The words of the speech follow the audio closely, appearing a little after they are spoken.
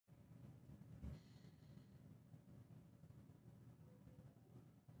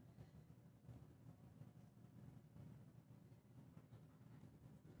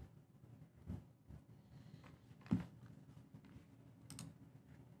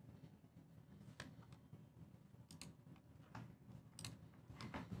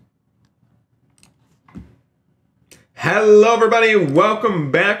Hello everybody,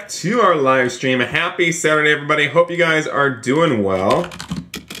 welcome back to our live stream. Happy Saturday everybody, hope you guys are doing well.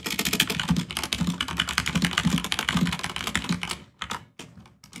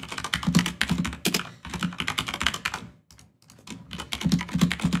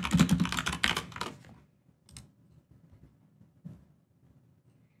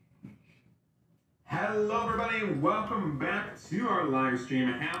 Hello everybody, welcome back to our live stream.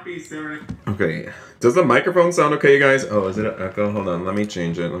 Happy Saturday. Okay, does the microphone sound okay, you guys? Oh, is it an echo? Hold on, let me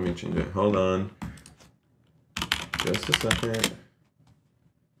change it. Hold on. Just a second.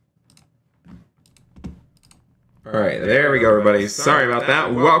 Alright, there we go everybody. Sorry about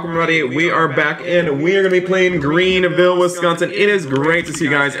that. Welcome everybody. We are back in. We are going to be playing Greenville, Wisconsin. It is great to see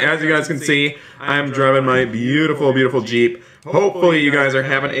you guys. As you guys can see, I'm driving my beautiful, beautiful Jeep. Hopefully you guys are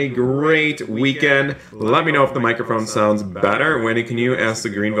having a great weekend. Let me know if the microphone sounds better. Wanny, can you ask the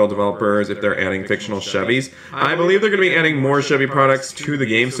Greenville developers if they're adding fictional Chevys? I believe they're going to be adding more Chevy products to the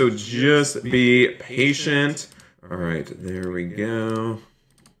game, so just be patient. Alright, there we go.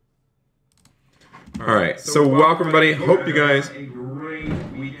 Alright, so welcome everybody. Hope you guys a great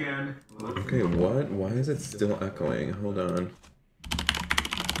weekend. Okay, what? Why is it still echoing? Hold on.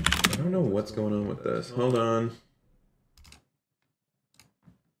 I don't know what's going on with this. Hold on.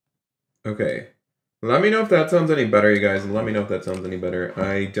 Okay. Let me know if that sounds any better, you guys. Let me know if that sounds any better.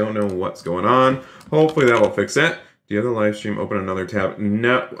 I don't know what's going on. Hopefully that will fix it. Do you have the live stream open another tab?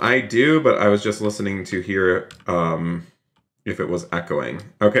 No, I do, but I was just listening to hear if it was echoing.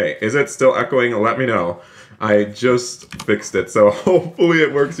 Okay, is it still echoing? Let me know. I just fixed it, so hopefully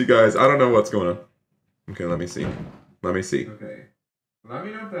it works, you guys. I don't know what's going on. Okay, let me see. Okay. Let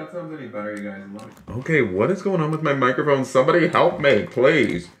me know if that sounds any better, you guys. Okay, what is going on with my microphone? Somebody help me,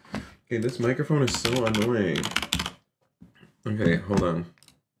 please. Okay, this microphone is so annoying. Okay, hold on.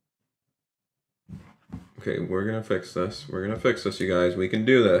 Okay, we're gonna fix this. You guys. We can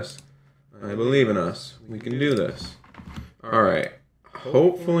do this. I believe in us. We can do this. Alright.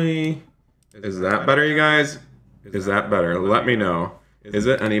 Hopefully... Is that better, you guys? Is that better? Let me know. Is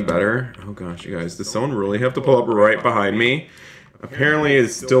it any better? Oh gosh, you guys. Does someone really have to pull up right behind me? Apparently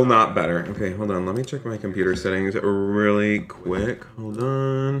it's still not better. Okay, hold on. Let me check my computer settings really quick. Hold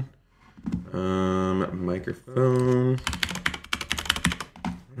on. Microphone.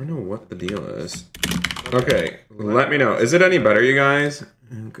 I don't know what the deal is. Okay, let me know. Is it any better, you guys?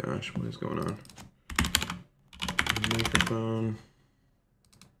 Oh gosh, what is going on? Microphone.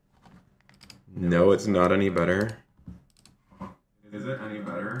 No, it's not any better. Is it any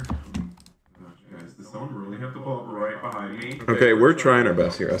better? Gosh, guys, does someone really have to pull up right behind me? Okay, we're trying our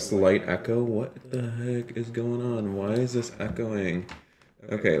best here. A slight echo? What the heck is going on? Why is this echoing?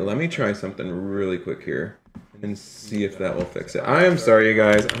 Okay, let me try something really quick here and see if that will fix it. I am sorry, you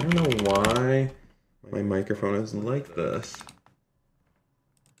guys. I don't know why my microphone is like this.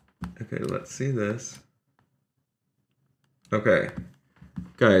 Okay, let's see this. Okay.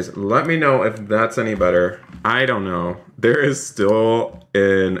 Guys, let me know if that's any better. I don't know. There is still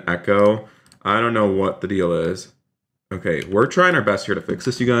an echo. I don't know what the deal is. Okay, we're trying our best here to fix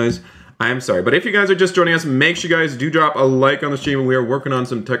this, you guys. I'm sorry, but if you guys are just joining us, make sure you guys do drop a like on the stream. We are working on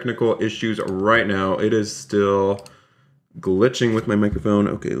some technical issues right now. It is still glitching with my microphone.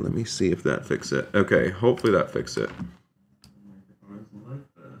 Okay, let me see if that fixed it. Okay, hopefully that fixed it.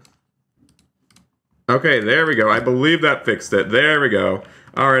 Okay, there we go. I believe that fixed it. There we go.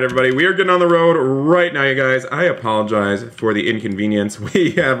 All right, everybody, we are getting on the road right now, you guys. I apologize for the inconvenience.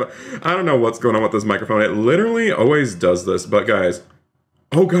 We have, I don't know what's going on with this microphone. It literally always does this, but guys,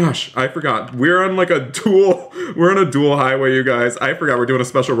 oh gosh, I forgot. We're on like a dual, we're on a dual highway, you guys. I forgot we're doing a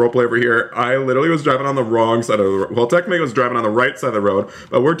special roleplay over here. I literally was driving on the wrong side of the road. Well, technically I was driving on the right side of the road,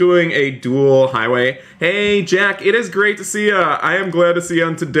 but we're doing a dual highway. Hey, Jack, it is great to see ya. I am glad to see you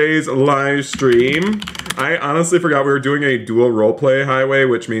on today's live stream. I honestly forgot we were doing a dual roleplay highway,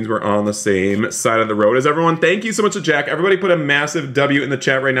 which means we're on the same side of the road as everyone. Thank you so much to Jack. Everybody put a massive W in the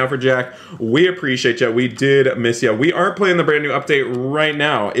chat right now for Jack. We appreciate you. We did miss you. We are playing the brand new update right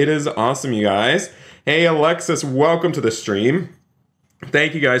now. It is awesome, you guys. Hey, Alexis, welcome to the stream.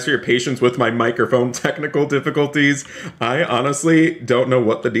 Thank you guys for your patience with my microphone technical difficulties. I honestly don't know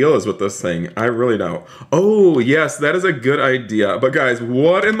what the deal is with this thing. I really don't. Oh, yes, that is a good idea. But guys,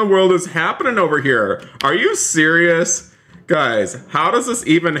 what in the world is happening over here? Are you serious? Guys, how does this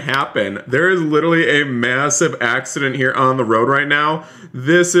even happen? There is literally a massive accident here on the road right now.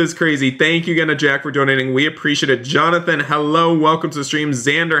 This is crazy. Thank you again to Jack for donating. We appreciate it. Jonathan, hello. Welcome to the stream.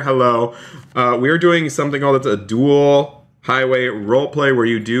 Xander, hello. We are doing something called a dual highway roleplay where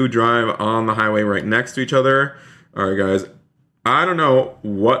you do drive on the highway right next to each other. All right, guys. I don't know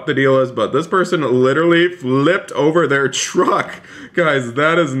what the deal is, but this person literally flipped over their truck. Guys,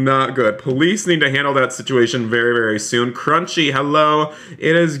 that is not good. Police need to handle that situation very, very soon. Crunchy, hello.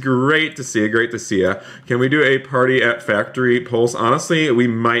 It is great to see you. Great to see you. Can we do a party at Factory Pulse? Honestly, we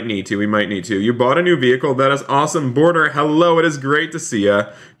might need to. We might need to. You bought a new vehicle. That is awesome. Border, hello. It is great to see you.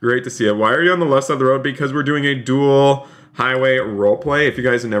 Great to see you. Why are you on the left side of the road? Because we're doing a dual highway role play. If you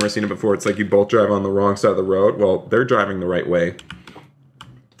guys have never seen it before, it's like you both drive on the wrong side of the road. Well, they're driving the right way.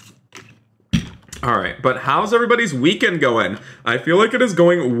 All right, but how's everybody's weekend going? I feel like it is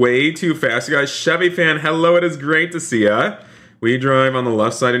going way too fast, you guys. Chevy fan, hello, it is great to see ya. We drive on the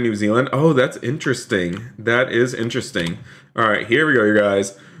left side of New Zealand. Oh, that's interesting. That is interesting. All right, here we go, you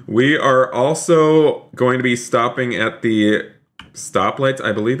guys. We are also going to be stopping at the stoplights.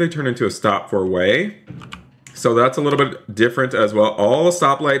 I believe they turn into a stop for way. So that's a little bit different as well. All the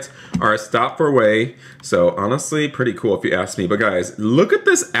stoplights are a stop for way. So honestly, pretty cool if you ask me. But guys, look at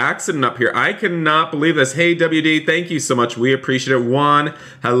this accident up here. I cannot believe this. Hey, WD, thank you so much. We appreciate it. Juan,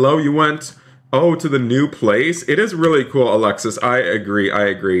 hello, you went, oh, to the new place. It is really cool, Alexis. I agree, I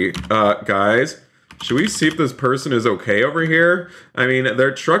agree. Guys, should we see if this person is okay over here? I mean,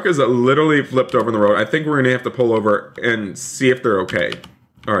 their truck is literally flipped over in the road. I think we're gonna have to pull over and see if they're okay.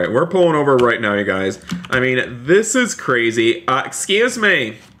 All right, we're pulling over right now, you guys. I mean, this is crazy. Excuse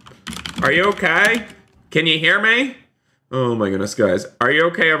me. Are you okay? Can you hear me? Oh my goodness, guys. Are you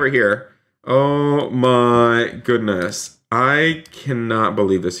okay over here? Oh my goodness. I cannot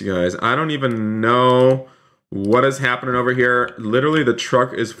believe this, you guys. I don't even know what is happening over here. Literally, the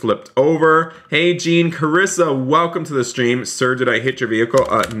truck is flipped over. Hey, Gene, Carissa, welcome to the stream. Sir, did I hit your vehicle?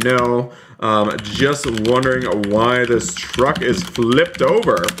 No. Just wondering why this truck is flipped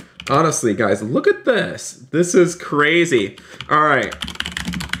over. Honestly, guys, look at this. This is crazy. All right.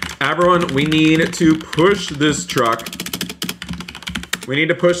 Everyone, we need to push this truck. We need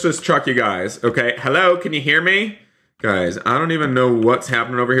to push this truck, you guys. Okay, hello, can you hear me? Guys, I don't even know what's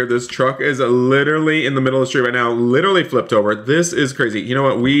happening over here. This truck is literally in the middle of the street right now, literally flipped over. This is crazy. You know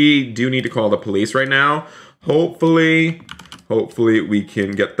what? We do need to call the police right now. Hopefully we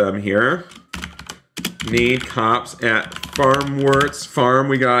can get them here. Need cops at Farmworks Farm.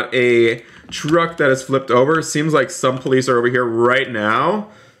 We got a truck that is flipped over. Seems like some police are over here right now.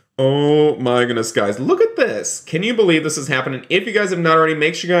 Oh my goodness, guys. Look at this. Can you believe this is happening? If you guys have not already,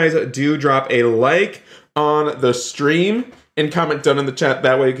 make sure you guys do drop a like on the stream and comment down in the chat.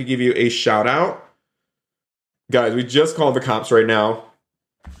 That way we could give you a shout out. Guys, we just called the cops right now.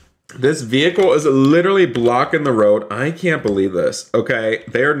 This vehicle is literally blocking the road. I can't believe this. Okay,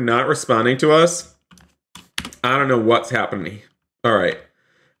 they're not responding to us. I don't know what's happening. All right.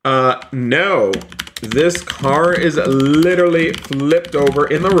 No, this car is literally flipped over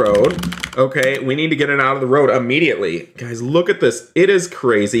in the road. Okay, we need to get it out of the road immediately. Guys, look at this. It is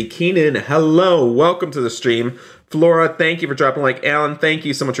crazy. Keenan, hello. Welcome to the stream. Flora, thank you for dropping a like. Alan, thank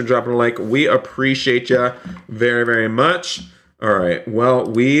you so much for dropping a like. We appreciate you very, very much. All right, well,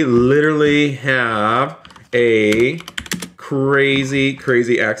 we literally have a crazy,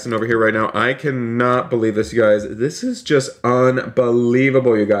 crazy accident over here right now. I cannot believe this, you guys. This is just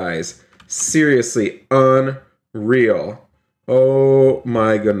unbelievable, you guys. Seriously, unreal. Oh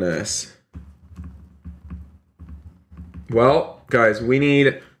my goodness. Well, guys, we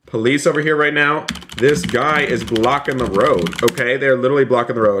need police over here right now. This guy is blocking the road, okay? They're literally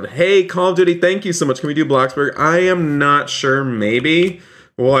blocking the road. Hey, Call of Duty, thank you so much. Can we do Bloxburg? I am not sure, maybe.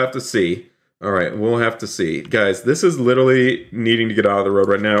 We'll have to see. All right, we'll have to see. Guys, this is literally needing to get out of the road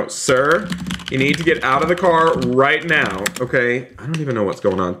right now. Sir, you need to get out of the car right now, okay? I don't even know what's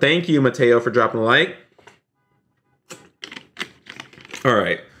going on. Thank you, Mateo, for dropping a like. All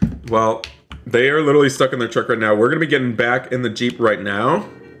right, well, they are literally stuck in their truck right now. We're gonna be getting back in the Jeep right now,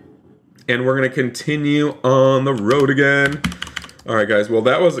 and we're gonna continue on the road again. All right, guys, well,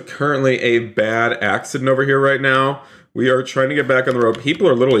 that was currently a bad accident over here right now. We are trying to get back on the road. People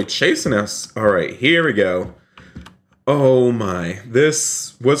are literally chasing us. All right, here we go. Oh my,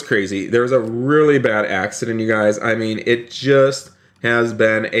 this was crazy. There was a really bad accident, you guys. I mean, it just has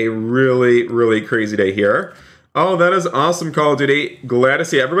been a really, really crazy day here. Oh, that is awesome, Call of Duty. Glad to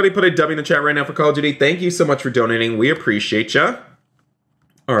see everybody put a W in the chat right now for Call of Duty. Thank you so much for donating. We appreciate you.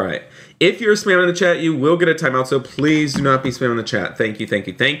 All right. If you're spamming the chat, you will get a timeout, so please do not be spamming the chat. Thank you, thank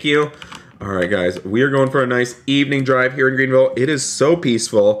you, thank you. All right, guys, we are going for a nice evening drive here in Greenville. It is so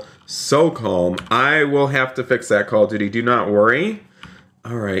peaceful, so calm. I will have to fix that, Call of Duty. Do not worry.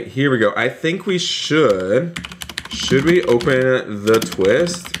 All right, here we go. I think we should we open the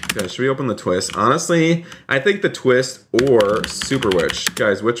twist? Guys, should we open the twist? Honestly, I think the twist or Super Witch.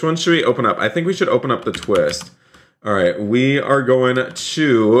 Guys, which one should we open up? I think we should open up the twist. All right, we are going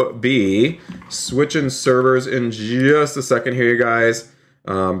to be switching servers in just a second here, you guys,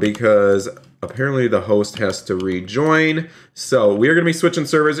 because apparently the host has to rejoin. So we are going to be switching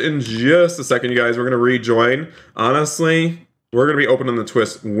servers in just a second, you guys. We're going to rejoin. Honestly, we're going to be opening the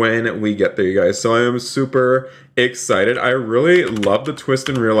twist when we get there, you guys. So I am super excited. I really love the twist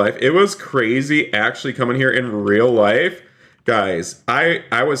in real life. It was crazy actually coming here in real life. Guys,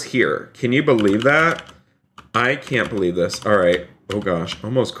 I was here. Can you believe that? I can't believe this. All right. Oh gosh,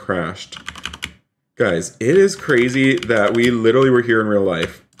 almost crashed. Guys, it is crazy that we literally were here in real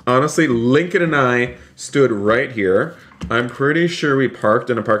life. Honestly, Lincoln and I stood right here. I'm pretty sure we parked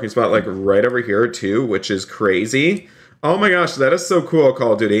in a parking spot like right over here too, which is crazy. Oh my gosh, that is so cool,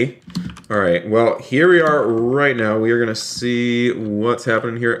 Call of Duty. All right, well, here we are right now. We are gonna see what's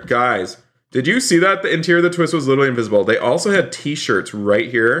happening here. Guys, did you see that? The interior of the twist was literally invisible. They also had t-shirts right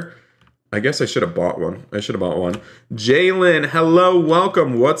here. I guess I should have bought one. I should have bought one. Jalen, hello,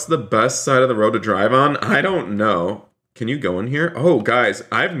 welcome. What's the best side of the road to drive on? I don't know. Can you go in here? Oh, guys,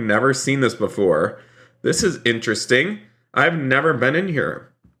 I've never seen this before. This is interesting. I've never been in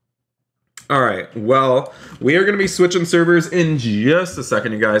here. All right, well, we are going to be switching servers in just a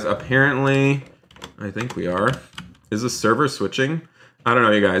second, you guys. Apparently, I think we are. Is the server switching? I don't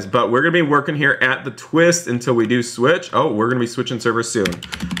know, you guys, but we're going to be working here at the twist until we do switch. Oh, we're going to be switching servers soon.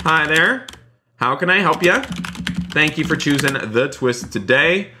 Hi there. How can I help you? Thank you for choosing the twist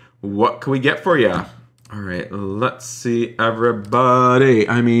today. What can we get for you? All right, let's see, everybody.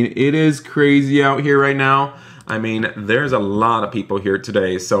 I mean, it is crazy out here right now. I mean, there's a lot of people here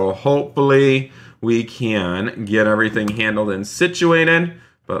today, so hopefully we can get everything handled and situated.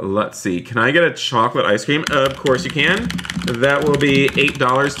 But let's see, can I get a chocolate ice cream? Of course you can. That will be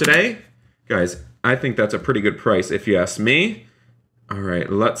 $8 today. Guys, I think that's a pretty good price if you ask me. All right,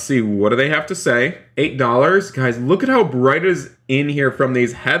 let's see, what do they have to say? $8. Guys, look at how bright it is in here from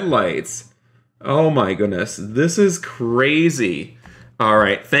these headlights. Oh my goodness, this is crazy. All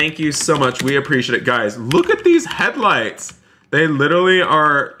right, thank you so much. We appreciate it. Guys, look at these headlights. They literally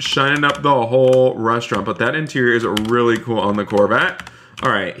are shining up the whole restaurant, but that interior is really cool on the Corvette. All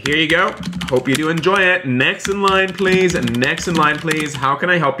right, here you go. Hope you do enjoy it. Next in line, please. Next in line, please. How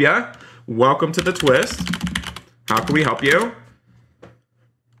can I help you? Welcome to the twist. How can we help you?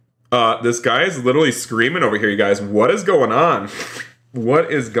 This guy is literally screaming over here, you guys. What is going on?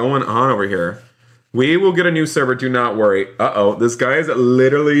 What is going on over here? We will get a new server, do not worry. Uh-oh, this guy is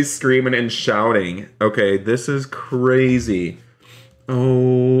literally screaming and shouting. Okay, this is crazy.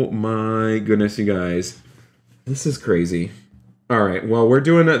 Oh my goodness, you guys. This is crazy. All right, well, we're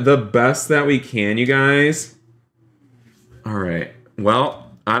doing the best that we can, you guys. All right,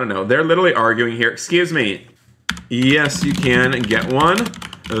 well, I don't know. They're literally arguing here. Excuse me. Yes, you can get one.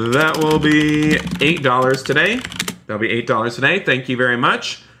 That will be $8 today. That'll be $8 today. Thank you very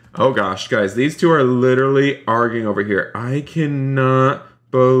much. Oh gosh, guys, these two are literally arguing over here. I cannot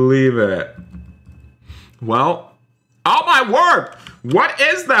believe it. Well, oh my word! What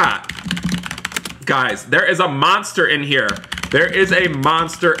is that? Guys, there is a monster in here. There is a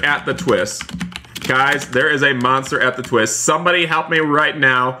monster at the twist. Guys, there is a monster at the twist. Somebody help me right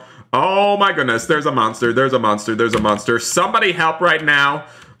now. Oh my goodness, there's a monster, there's a monster, there's a monster. Somebody help right now.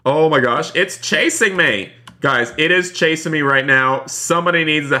 Oh my gosh, it's chasing me. Guys, it is chasing me right now. Somebody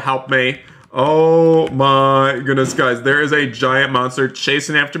needs to help me. Oh my goodness, guys. There is a giant monster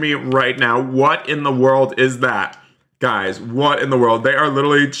chasing after me right now. What in the world is that? Guys, what in the world? They are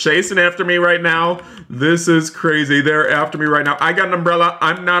literally chasing after me right now. This is crazy. They're after me right now. I got an umbrella.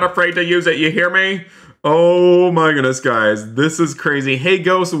 I'm not afraid to use it. You hear me? Oh my goodness, guys. This is crazy. Hey,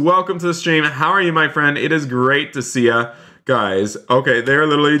 Ghost, welcome to the stream. How are you, my friend? It is great to see ya. Guys, okay, they're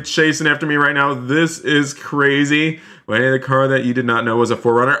literally chasing after me right now. This is crazy. Wait, the car that you did not know was a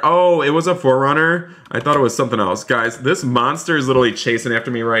 4Runner. Oh, it was a 4Runner? I thought it was something else. Guys, this monster is literally chasing after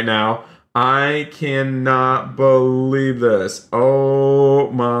me right now. I cannot believe this.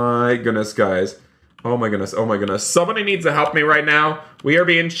 Oh my goodness, guys. Oh my goodness, oh my goodness. Somebody needs to help me right now. We are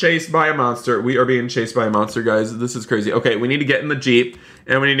being chased by a monster. We are being chased by a monster, guys. This is crazy. Okay, we need to get in the Jeep,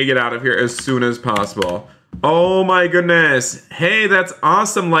 and we need to get out of here as soon as possible. Oh my goodness. Hey, that's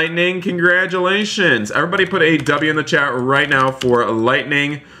awesome, Lightning. Congratulations. Everybody put a W in the chat right now for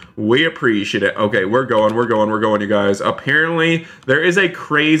Lightning. We appreciate it. Okay, we're going, you guys. Apparently, there is a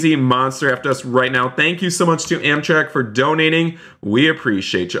crazy monster after us right now. Thank you so much to Amtrak for donating. We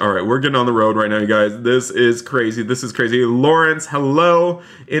appreciate you. All right, we're getting on the road right now, you guys. This is crazy. This is crazy. Lawrence, hello.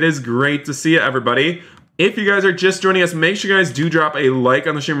 It is great to see you, everybody. If you guys are just joining us, make sure you guys do drop a like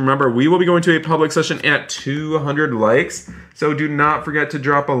on the stream. Remember, we will be going to a public session at 200 likes. So do not forget to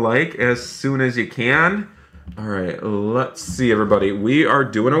drop a like as soon as you can. All right, let's see, everybody. We are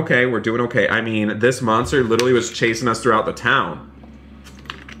doing okay. We're doing okay. I mean, this monster literally was chasing us throughout the town.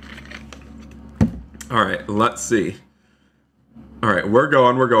 All right, let's see. All right, we're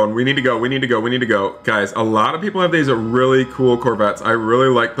going, we're going. We need to go, we need to go, we need to go. Guys, a lot of people have these really cool Corvettes. I really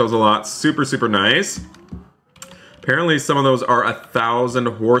like those a lot. Super, super nice. Apparently, some of those are 1,000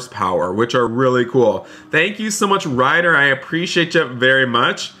 horsepower, which are really cool. Thank you so much, Ryder. I appreciate you very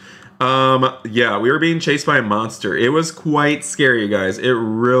much. Yeah, we were being chased by a monster. It was quite scary, you guys. It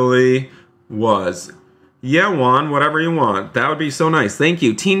really was. Yeah, Juan, whatever you want. That would be so nice. Thank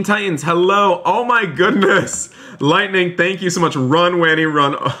you. Teen Titans, hello. Oh my goodness. Lightning, thank you so much. Run, Wanny,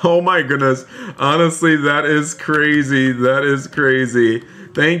 run. Oh my goodness. Honestly, that is crazy. That is crazy.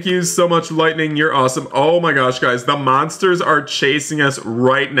 Thank you so much, Lightning. You're awesome. Oh my gosh, guys. The monsters are chasing us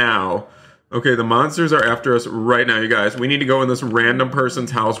right now. Okay, the monsters are after us right now, you guys. We need to go in this random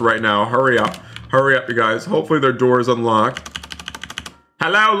person's house right now. Hurry up. Hurry up, you guys. Hopefully their door is unlocked.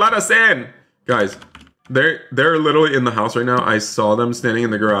 Hello, let us in. Guys, they're literally in the house right now. I saw them standing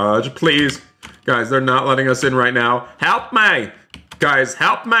in the garage. Please. Guys, they're not letting us in right now. Help me. Guys,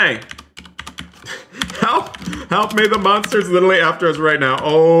 help me. Help! Help me, the monster's literally after us right now.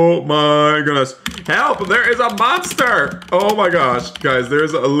 Oh my goodness. Help! There is a monster! Oh my gosh. Guys,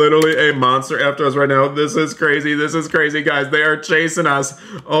 there's literally a monster after us right now. This is crazy. This is crazy, guys. They are chasing us.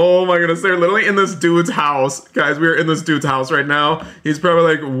 Oh my goodness. They're literally in this dude's house. Guys, we're in this dude's house right now. He's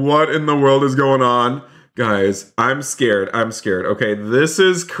probably like, what in the world is going on? Guys, I'm scared. I'm scared. Okay, this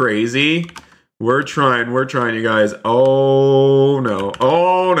is crazy. We're trying, you guys. Oh no.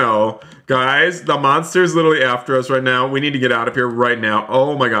 Oh no. Guys, the monster's literally after us right now. We need to get out of here right now.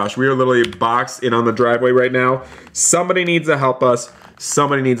 Oh my gosh, we are literally boxed in on the driveway right now. Somebody needs to help us.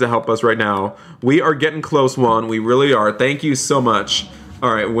 Somebody needs to help us right now. We are getting close, Juan. We really are. Thank you so much.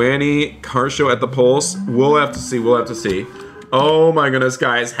 All right, Wanny, car show at the Pulse. We'll have to see. We'll have to see. Oh my goodness,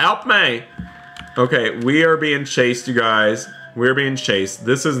 guys. Help me. Okay, we are being chased, you guys. We're being chased.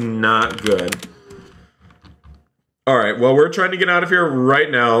 This is not good. All right, well, we're trying to get out of here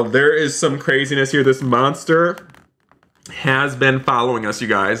right now. There is some craziness here. This monster has been following us, you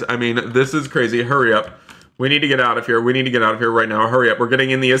guys. I mean, this is crazy. Hurry up. We need to get out of here. We need to get out of here right now. Hurry up. We're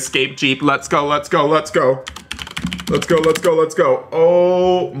getting in the escape Jeep. Let's go, let's go, let's go. Let's go, let's go, let's go.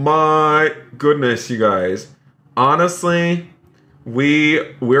 Oh my goodness, you guys. Honestly,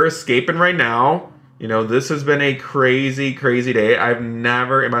 we're escaping right now. You know, this has been a crazy, crazy day. I've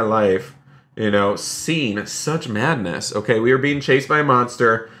never in my life, you know, seen such madness. Okay, we are being chased by a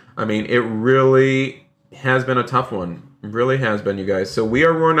monster. I mean, it really has been a tough one. It really has been, you guys. So we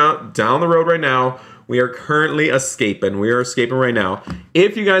are running out down the road right now. We are currently escaping. We are escaping right now.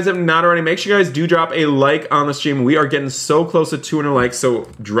 If you guys have not already, make sure you guys do drop a like on the stream. We are getting so close to 200 likes, so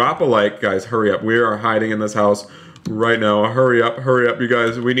drop a like, guys. Hurry up. We are hiding in this house right now. Hurry up, you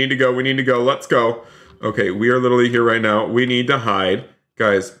guys. We need to go. We need to go. Let's go. Okay, we are literally here right now. We need to hide.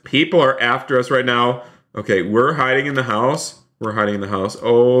 Guys, people are after us right now. Okay, we're hiding in the house. We're hiding in the house.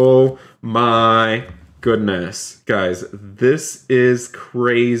 Oh my goodness. Guys, this is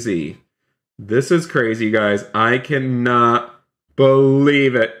crazy. This is crazy, guys. I cannot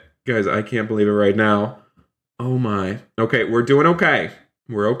believe it. Guys, I can't believe it right now. Oh my. Okay, we're doing okay.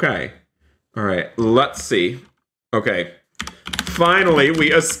 We're okay. All right, let's see. Okay. Finally,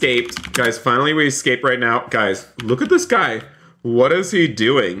 we escaped. Guys, finally we escaped right now. Guys, look at this guy. What is he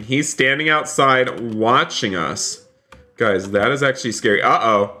doing? He's standing outside watching us. Guys, that is actually scary.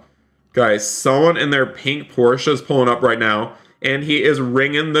 Uh-oh. Guys, someone in their pink Porsche is pulling up right now, and he is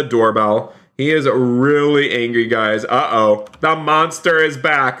ringing the doorbell. He is really angry, guys. Uh-oh. The monster is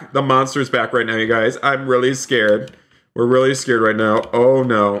back. The monster is back right now, you guys. I'm really scared. We're really scared right now. Oh,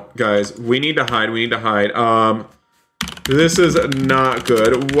 no. Guys, we need to hide. We need to hide. This is not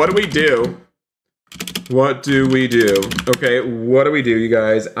good. What do we do? What do we do? Okay, what do we do, you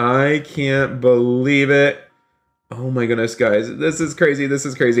guys? I can't believe it. Oh my goodness, guys. This is crazy. This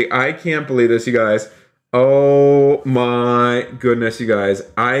is crazy. I can't believe this, you guys. Oh my goodness, you guys.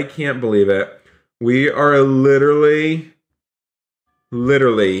 I can't believe it. We are literally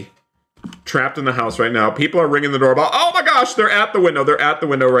trapped in the house right now. People are ringing the doorbell. Oh my gosh, they're at the window. They're at the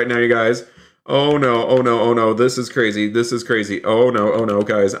window right now, you guys. Oh no, oh no, oh no, this is crazy, this is crazy. Oh no,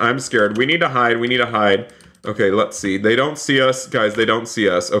 guys, I'm scared. We need to hide, we need to hide. Okay, let's see. They don't see us, guys, they don't see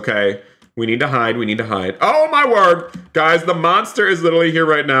us, okay? We need to hide, we need to hide. Oh my word! Guys, the monster is literally here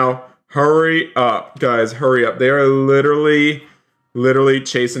right now. Hurry up, guys, hurry up. They are literally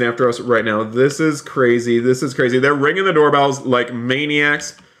chasing after us right now. This is crazy, this is crazy. They're ringing the doorbells like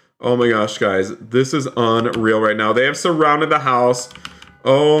maniacs. Oh my gosh, guys, this is unreal right now. They have surrounded the house.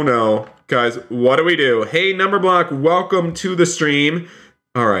 Oh no. Guys, what do we do? Hey, Number Block, welcome to the stream.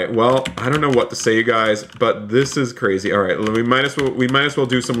 All right, well, I don't know what to say, you guys, but this is crazy. All right, we might as well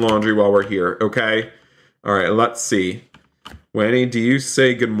do some laundry while we're here, okay? All right, let's see. Wanny, do you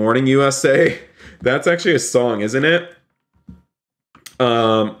say good morning, USA? That's actually a song, isn't it?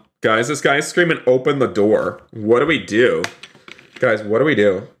 Guys, this guy's screaming, open the door. What do we do? Guys, what do we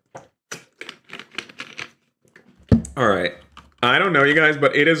do? All right. I don't know, you guys,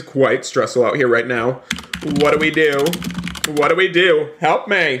 but it is quite stressful out here right now. What do we do? What do we do? Help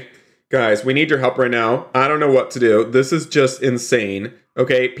me. Guys, we need your help right now. I don't know what to do. This is just insane.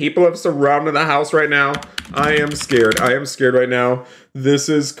 Okay, people have surrounded the house right now. I am scared. I am scared right now. This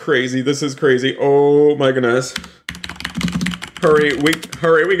is crazy. This is crazy. Oh my goodness. Hurry,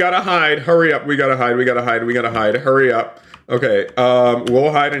 we gotta hide. Hurry up, we gotta hide, we gotta hide, we gotta hide. Hurry up. Okay,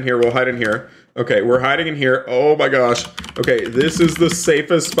 we'll hide in here, we'll hide in here. Okay, we're hiding in here. Oh my gosh. Okay, this is the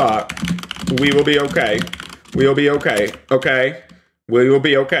safest spot. We will be okay. We'll be okay, okay? We will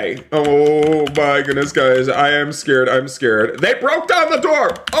be okay. Oh my goodness, guys. I am scared, I'm scared. They broke down the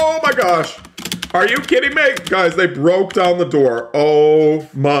door! Oh my gosh. Are you kidding me? Guys, they broke down the door. Oh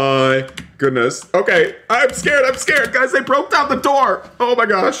my goodness. Okay, I'm scared, Guys, they broke down the door. Oh my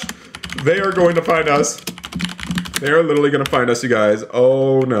gosh. They are going to find us. They are literally going to find us, you guys.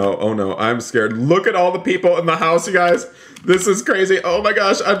 Oh no, I'm scared. Look at all the people in the house, you guys. This is crazy. Oh my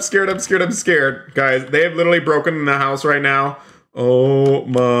gosh, I'm scared. Guys, they have literally broken in the house right now. Oh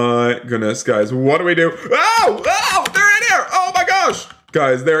my goodness, guys. What do we do? Oh, they're in here. Oh my gosh.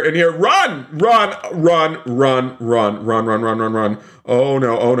 Guys, they're in here. Run. Oh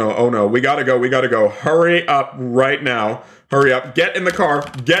no. We gotta go. Hurry up right now. Hurry up. Get in the car.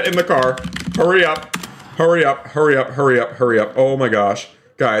 Hurry up. Oh my gosh.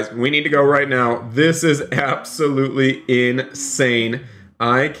 Guys, we need to go right now. This is absolutely insane.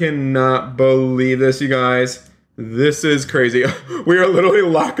 I cannot believe this, you guys. This is crazy. We are literally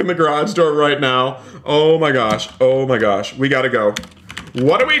locking the garage door right now. Oh my gosh. We gotta go.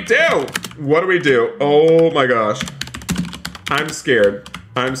 What do we do? Oh my gosh. I'm scared.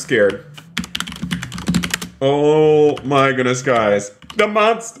 Oh my goodness, guys. The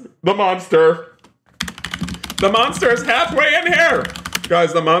monster is halfway in here.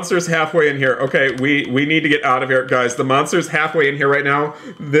 Guys, the monster's halfway in here. Okay, we need to get out of here. Guys, the monster's halfway in here right now.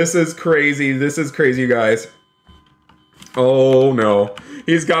 This is crazy, you guys. Oh no.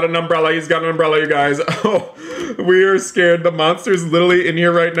 He's got an umbrella, you guys. Oh, we are scared. The monster's literally in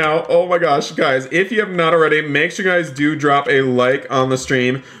here right now. Oh my gosh, guys. If you have not already, make sure you guys do drop a like on the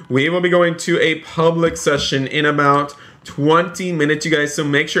stream. We will be going to a public session in about 20 minutes, you guys, so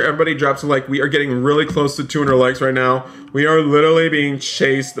make sure everybody drops a like. We are getting really close to 200 likes right now. We are literally being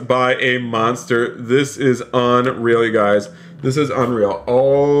chased by a monster. This is unreal, you guys. This is unreal.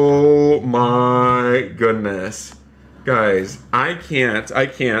 Oh my goodness. Guys, I can't.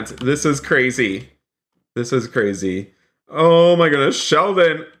 This is crazy. Oh my goodness.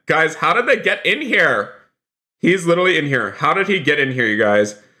 Sheldon. Guys, how did they get in here? He's literally in here. How did he get in here, you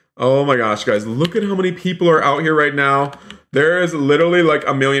guys? Oh my gosh, guys, look at how many people are out here right now. There is literally like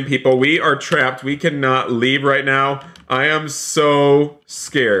 1 million people. We are trapped. We cannot leave right now. I am so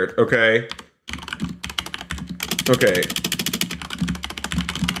scared, okay? Okay.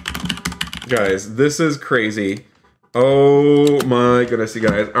 Guys, this is crazy. Oh my goodness, you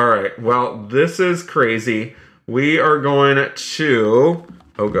guys. All right, well, this is crazy. We are going to...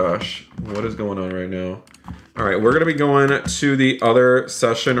 Oh gosh, what is going on right now? All right, we're going to be going to the other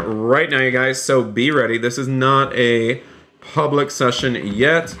session right now, you guys, so be ready. This is not a public session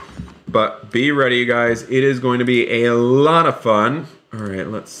yet, but be ready, you guys. It is going to be a lot of fun. All right,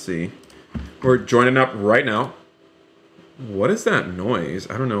 let's see. We're joining up right now. What is that noise?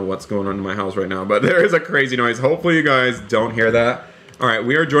 I don't know what's going on in my house right now, but there is a crazy noise. Hopefully you guys don't hear that. All right,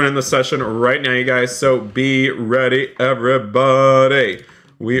 we are joining the session right now, you guys, so be ready, everybody.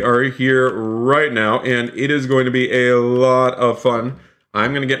 We are here right now, and it is going to be a lot of fun.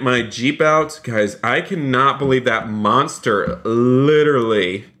 I'm going to get my Jeep out. Guys, I cannot believe that monster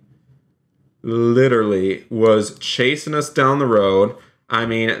literally was chasing us down the road. I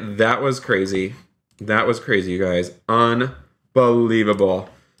mean, that was crazy. That was crazy, you guys. Unbelievable.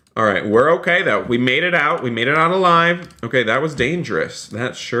 All right, we're okay, though. We made it out. We made it out alive. Okay, that was dangerous.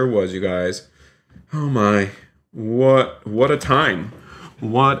 That sure was, you guys. Oh, my. What a time.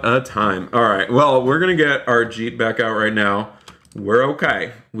 What a time. All right, well, we're going to get our Jeep back out right now. We're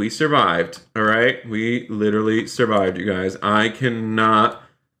okay. We survived, all right? We literally survived, you guys. I can't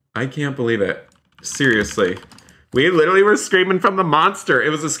believe it. Seriously. We literally were screaming from the monster. It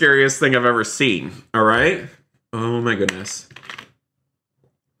was the scariest thing I've ever seen, all right? Oh, my goodness.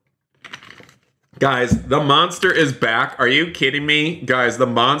 Guys, the monster is back. Are you kidding me? Guys, the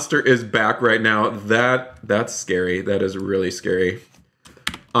monster is back right now. That's scary. That is really scary.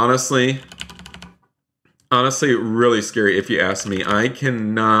 Honestly, really scary if you ask me. I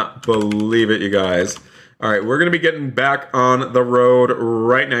cannot believe it, you guys. All right, we're going to be getting back on the road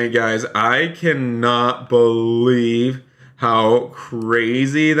right now, you guys. I cannot believe how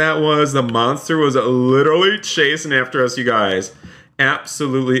crazy that was. The monster was literally chasing after us, you guys.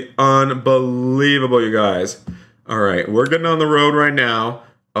 Absolutely unbelievable, you guys. All right, we're getting on the road right now.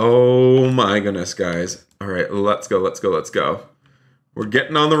 Oh my goodness, guys. All right, let's go, let's go, let's go. We're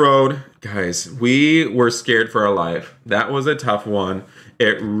getting on the road. Guys, we were scared for our life. That was a tough one.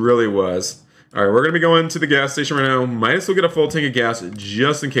 It really was. All right, we're gonna be going to the gas station right now. Might as well get a full tank of gas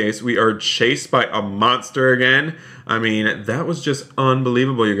just in case we are chased by a monster again. I mean, that was just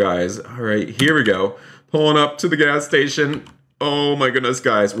unbelievable, you guys. All right, here we go. Pulling up to the gas station. Oh my goodness,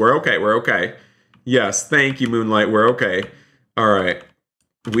 guys. We're okay, we're okay. Yes, thank you, Moonlight, we're okay. All right,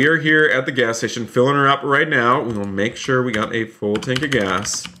 we are here at the gas station, filling her up right now. We will make sure we got a full tank of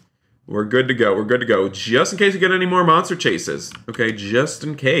gas. We're good to go, we're good to go. Just in case we get any more monster chases. Okay, just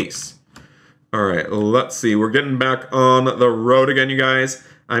in case. All right, let's see. We're getting back on the road again, you guys.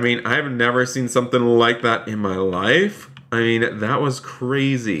 I mean, I've never seen something like that in my life. I mean, that was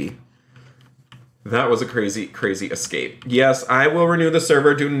crazy. That was a crazy, crazy escape. Yes, I will renew the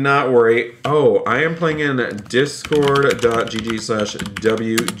server. Do not worry. Oh, I am playing in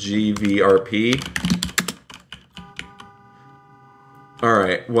discord.gg/wgvrp. All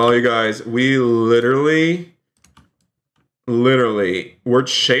right. Well, you guys, we literally were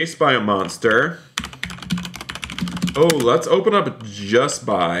chased by a monster. Oh, let's open up Just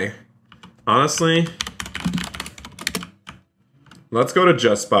Buy. Honestly, let's go to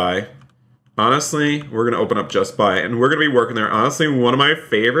Just Buy. Honestly, we're going to open up Just Buy, and we're going to be working there. Honestly, one of my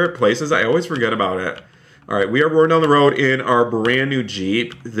favorite places. I always forget about it. All right, we are rolling down the road in our brand new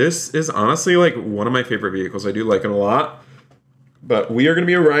Jeep. This is honestly like one of my favorite vehicles. I do like it a lot. But we are going to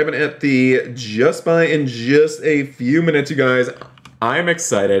be arriving at the Just Buy in just a few minutes, you guys. I'm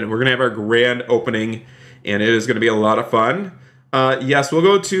excited. We're going to have our grand opening, and it is going to be a lot of fun. Yes, we'll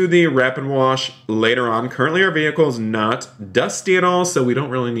go to the wrap and wash later on. Currently, our vehicle is not dusty at all, so we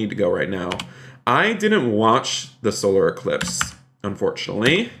don't really need to go right now. I didn't watch the solar eclipse,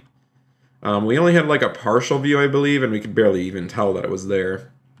 unfortunately. We only had like a partial view, I believe, and we could barely even tell that it was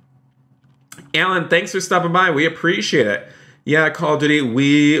there. Alan, thanks for stopping by. We appreciate it. Yeah, Call of Duty,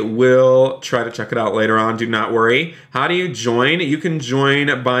 we will try to check it out later on. Do not worry. How do you join? You can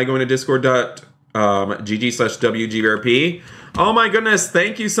join by going to discord.gg/wgvrp. Oh my goodness,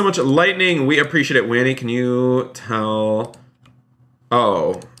 thank you so much, Lightning. We appreciate it. Wanny, can you tell...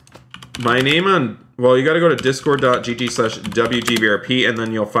 Oh, my name on... Well, you got to go to discord.gg/wgvrp, and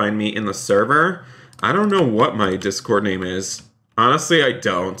then you'll find me in the server. I don't know what my Discord name is. Honestly, I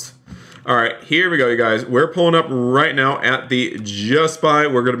don't. All right, here we go, you guys. We're pulling up right now at the Just Buy.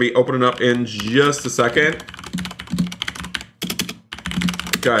 We're going to be opening up in just a second.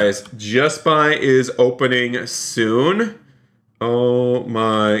 Guys, Just Buy is opening soon. Oh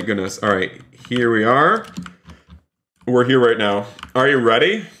my goodness. All right, here we are. We're here right now. Are you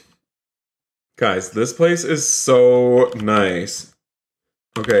ready? Guys, this place is so nice.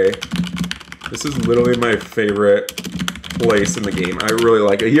 Okay, this is literally my favorite place in the game. I really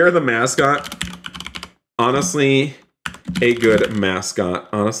like it. You're the mascot. Honestly, a good mascot.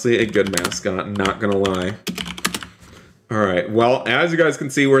 Honestly, a good mascot. Not gonna lie. All right, well, as you guys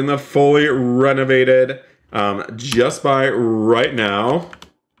can see, we're in the fully renovated Just Buy right now.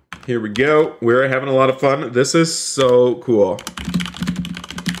 Here we go. We're having a lot of fun. This is so cool.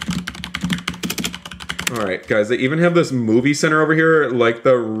 All right, guys, they even have this movie center over here, like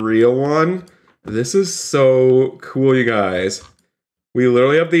the real one. This is so cool, you guys. We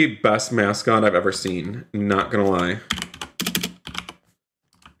literally have the best mascot I've ever seen. Not gonna lie.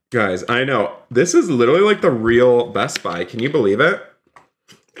 Guys, I know. This is literally like the real Best Buy. Can you believe it?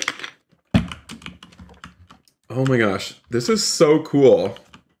 Oh my gosh. This is so cool.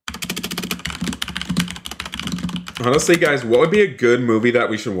 Honestly, guys, what would be a good movie that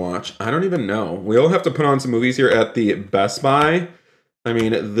we should watch? I don't even know. We'll have to put on some movies here at the Best Buy. I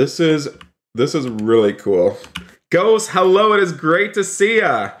mean, this is really cool. Ghost, hello, it is great to see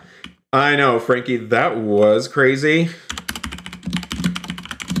ya. I know, Frankie, that was crazy.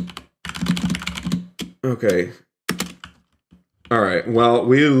 Okay. All right, well,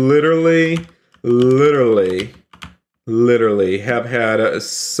 we literally have had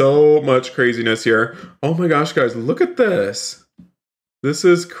so much craziness here. Oh my gosh, guys, look at this. This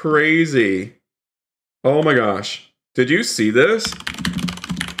is crazy. Oh my gosh. Did you see this?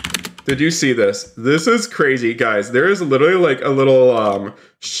 Did you see this? This is crazy, guys. There is literally like a little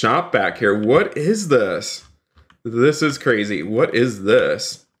shop back here. What is this? This is crazy. What is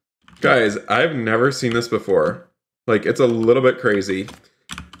this? Guys, I've never seen this before. Like, it's a little bit crazy.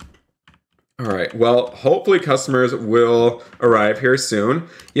 All right, well, hopefully customers will arrive here soon.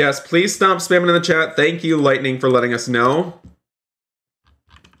 Yes, please stop spamming in the chat. Thank you, Lightning, for letting us know.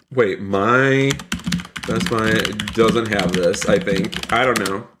 Wait, my Best Buy doesn't have this, I think. I don't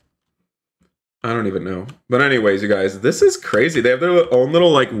know. I don't even know. But anyways, you guys, this is crazy. They have their own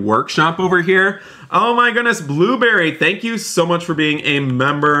little like workshop over here. Oh my goodness, Blueberry, thank you so much for being a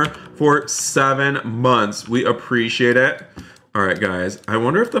member for 7 months. We appreciate it. All right, guys, I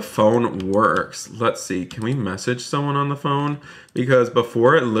wonder if the phone works. Let's see, can we message someone on the phone? Because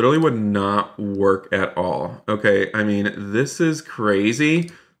before it literally would not work at all. Okay, I mean, this is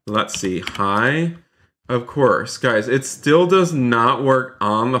crazy. Let's see, hi. Of course, guys, it still does not work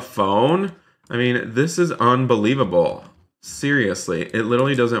on the phone. I mean, this is unbelievable. Seriously, it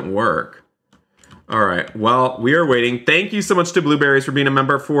literally doesn't work. All right, well, we are waiting. Thank you so much to Blueberries for being a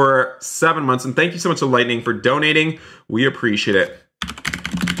member for 7 months, and thank you so much to Lightning for donating. We appreciate it.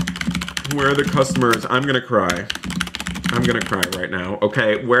 Where are the customers? I'm gonna cry. I'm gonna cry right now.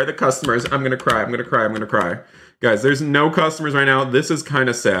 Okay, where are the customers? I'm gonna cry, I'm gonna cry, I'm gonna cry. Guys, there's no customers right now. This is kind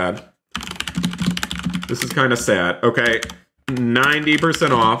of sad. This is kind of sad. Okay,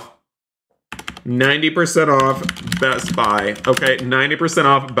 90% off. 90% off Best Buy. Okay, 90%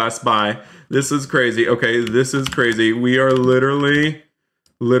 off Best Buy. This is crazy. Okay, this is crazy. We are literally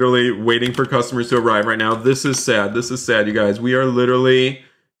waiting for customers to arrive right now. This is sad. This is sad, you guys. We are literally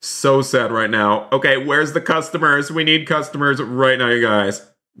so sad right now. Okay, where's the customers? We need customers right now, you guys.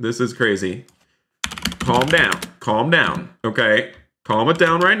 This is crazy. Calm down. Calm down. Okay, calm it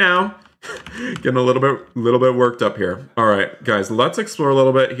down right now. Getting a little bit worked up here. All right, guys, let's explore a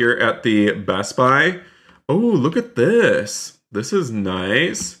little bit here at the Best Buy. Oh, look at this. This is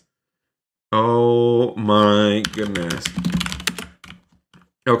nice. Oh my goodness.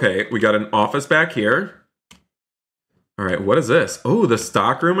 Okay, we got an office back here. All right, what is this? Oh, the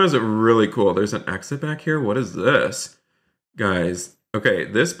stock room is really cool. There's an exit back here. What is this? Guys, okay,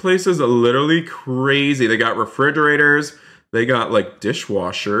 this place is literally crazy. They got refrigerators. They got like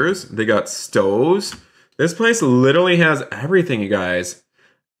dishwashers. They got stoves. This place literally has everything, you guys.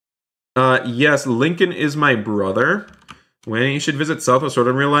 Yes, Lincoln is my brother. When you should visit Southwest Florida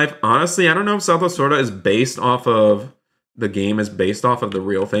in real life. Honestly, I don't know if Southwest Florida is based off of, the game is based off of the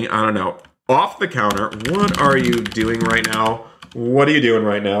real thing. I don't know. Off the counter, what are you doing right now? What are you doing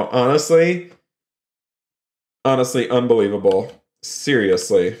right now? Honestly, unbelievable.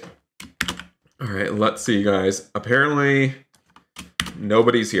 Seriously. All right, let's see, guys. Apparently,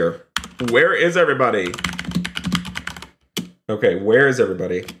 nobody's here. Where is everybody? Okay, where is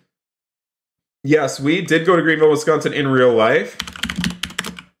everybody? Yes, we did go to Greenville, Wisconsin in real life.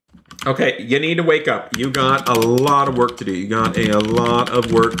 Okay, you need to wake up. You got a lot of work to do. You got a lot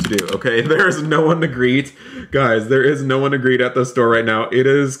of work to do, okay? There's no one to greet. Guys, there is no one to greet at the store right now. It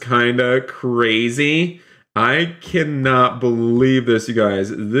is kind of crazy. I cannot believe this, you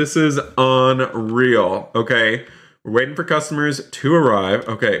guys. This is unreal, okay? We're waiting for customers to arrive.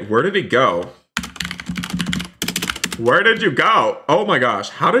 Okay, where did he go? Where did you go? Oh my gosh,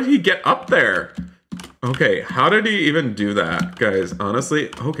 how did he get up there? Okay, how did he even do that? Guys, honestly,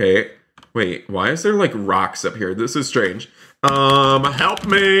 okay. Wait, why is there like rocks up here? This is strange. Help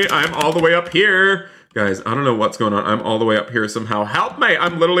me, I'm all the way up here. Guys, I don't know what's going on. I'm all the way up here somehow. Help me,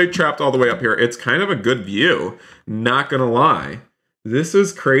 I'm literally trapped all the way up here. It's kind of a good view, not gonna lie. This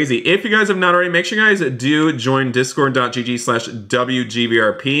is crazy. If you guys have not already, make sure you guys do join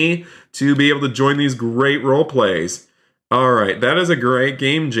discord.gg/WGVRP to be able to join these great role plays. All right, that is a great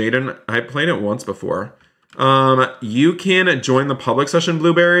game, Jaden. I played it once before. You can join the public session,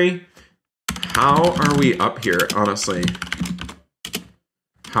 Blueberry. How are we up here, honestly?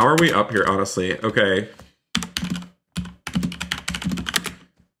 How are we up here, honestly? Okay.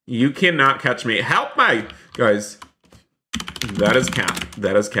 You cannot catch me. Help me! Guys, that is cap.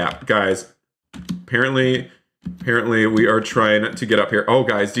 That is cap. Guys, apparently we are trying to get up here. Oh,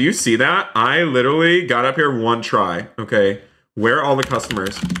 guys, do you see that? I literally got up here one try. Okay, where are all the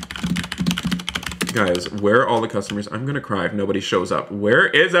customers? Guys, where are all the customers? I'm gonna cry if nobody shows up. Where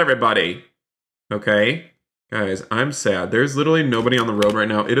is everybody? Okay, guys, I'm sad. There's literally nobody on the road right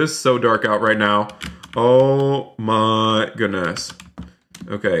now. It is so dark out right now. Oh my goodness.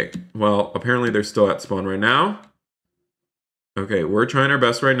 Okay, well, apparently they're still at spawn right now. Okay, we're trying our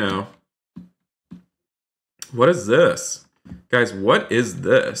best right now. What is this? Guys, what is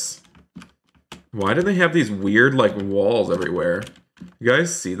this? Why do they have these weird, like, walls everywhere? You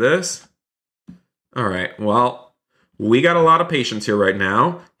guys see this? All right, well, we got a lot of patience here right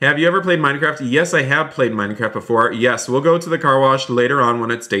now. Have you ever played Minecraft? Yes, I have played Minecraft before. Yes, we'll go to the car wash later on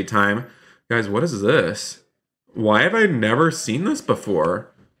when it's daytime. Guys, what is this? Why have I never seen this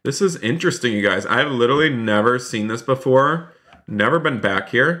before? This is interesting, you guys. I've literally never seen this before. Never been back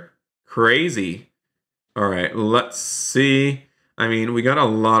here. Crazy. All right, let's see. I mean, we got a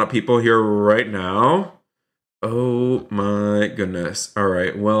lot of people here right now. Oh my goodness. All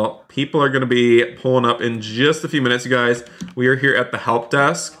right, well, people are going to be pulling up in just a few minutes, you guys. We are here at the help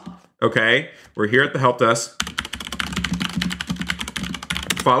desk. Okay, we're here at the help desk.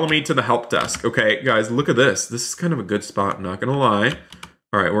 Follow me to the help desk. Okay, guys, look at this. This is kind of a good spot, not gonna lie.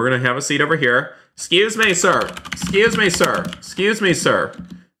 All right, we're gonna have a seat over here. Excuse me, sir. Excuse me, sir. Excuse me, sir.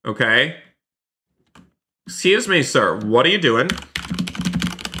 Okay. Excuse me, sir. What are you doing?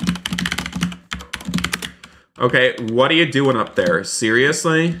 Okay, what are you doing up there?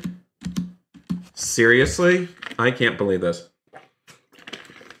 Seriously? Seriously? I can't believe this.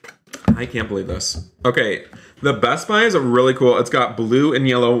 I can't believe this. Okay. The Best Buy is really cool. It's got blue and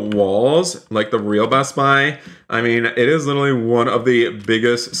yellow walls, like the real Best Buy. I mean, it is literally one of the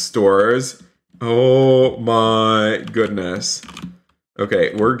biggest stores. Oh my goodness.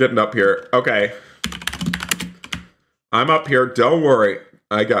 Okay, we're getting up here. Okay. I'm up here. Don't worry.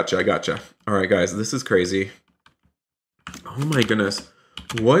 I gotcha. I gotcha. All right, guys, this is crazy. Oh my goodness.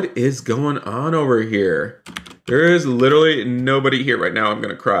 What is going on over here? There is literally nobody here right now. I'm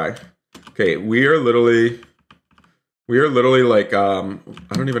going to cry. Okay, we are literally like, I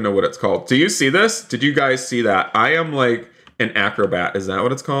don't even know what it's called. Do you see this? Did you guys see that? I am like an acrobat. Is that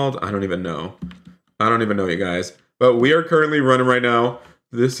what it's called? I don't even know. I don't even know, you guys. But we are currently running right now.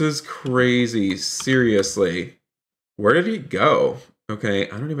 This is crazy. Seriously. Where did he go? Okay,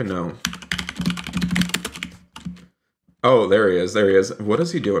 I don't even know. Oh, there he is. There he is. What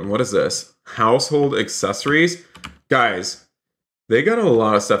is he doing? What is this? Household accessories? Guys, they got a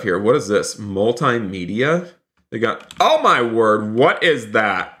lot of stuff here. What is this? Multimedia? They got, oh my word, what is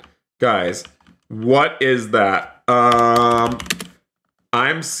that? Guys, what is that? I'm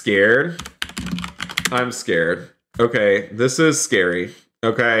scared. I'm scared. Okay, this is scary.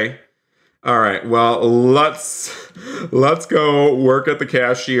 Okay. All right, well, let's go work at the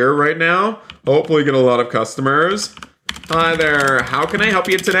cashier right now. Hopefully get a lot of customers. Hi there, how can I help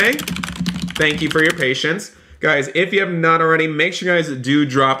you today? Thank you for your patience. Guys, if you have not already, make sure you guys do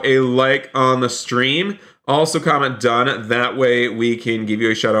drop a like on the stream. Also comment done, that way we can give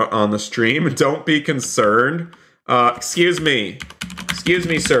you a shout out on the stream. Don't be concerned. Excuse me,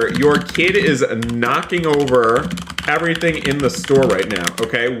 sir. Your kid is knocking over everything in the store right now,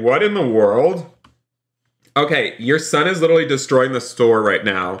 okay? What in the world? Okay, your son is literally destroying the store right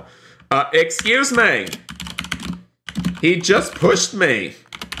now. Excuse me. He just pushed me,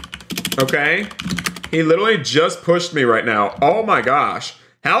 okay? He literally just pushed me right now. Oh my gosh,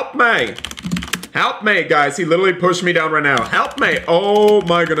 help me. Help me, guys. He literally pushed me down right now. Help me. Oh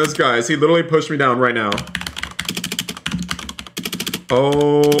my goodness, guys. He literally pushed me down right now.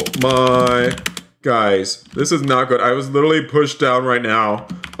 Oh my, guys. This is not good. I was literally pushed down right now.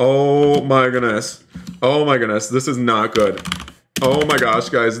 Oh my goodness. Oh my goodness. This is not good. Oh my gosh,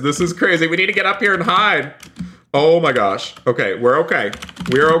 guys. This is crazy. We need to get up here and hide. Oh my gosh. Okay, we're okay.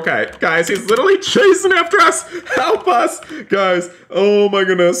 We're okay. Guys, he's literally chasing after us. Help us. Guys, oh my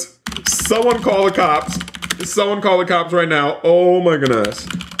goodness. Someone call the cops. Someone call the cops right now. Oh my goodness.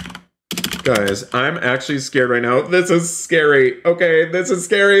 Guys, I'm actually scared right now. This is scary. Okay, this is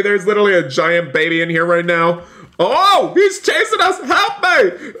scary. There's literally a giant baby in here right now. Oh, he's chasing us. Help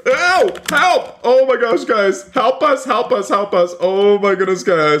me. Oh, help. Oh my gosh, guys. Help us, help us, help us. Oh my goodness,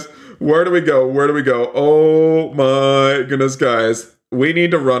 guys. Where do we go? Where do we go? Oh my goodness, guys. We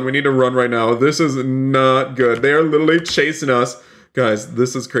need to run. We need to run right now. This is not good. They are literally chasing us. Guys,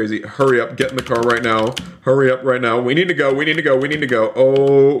 this is crazy. Hurry up. Get in the car right now. Hurry up right now. We need to go. We need to go. We need to go.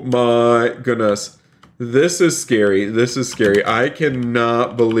 Oh my goodness. This is scary. This is scary. I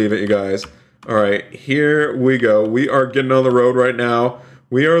cannot believe it, you guys. All right, here we go. We are getting on the road right now.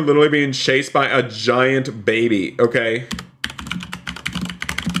 We are literally being chased by a giant baby, okay?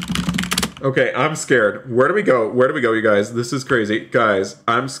 Okay, I'm scared. Where do we go? Where do we go, you guys? This is crazy. Guys,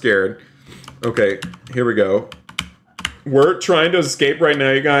 I'm scared. Okay, here we go. We're trying to escape right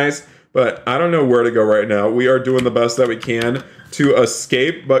now, you guys, but I don't know where to go right now. We are doing the best that we can to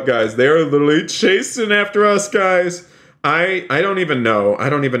escape, but guys, they are literally chasing after us, guys. I don't even know. I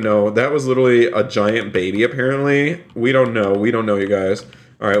don't even know. That was literally a giant baby, apparently. We don't know. We don't know, you guys.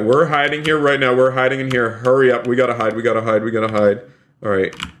 All right, we're hiding here right now. We're hiding in here. Hurry up. We gotta hide. We gotta hide. We gotta hide. All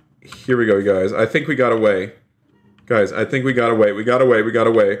right. Here we go, you guys. I think we got away. Guys, I think we got away. We got away. We got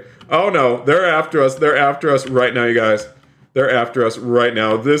away. Oh no, they're after us. They're after us right now, you guys. They're after us right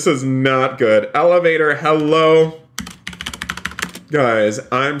now. This is not good. Elevator, hello. Guys,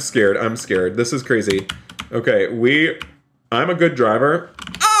 I'm scared. I'm scared. This is crazy. Okay, I'm a good driver.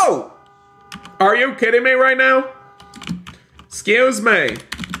 Oh! Are you kidding me right now? Excuse me.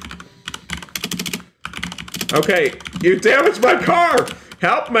 Okay, you damaged my car.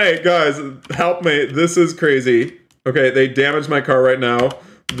 Help me, guys. Help me. This is crazy. Okay, they damaged my car right now.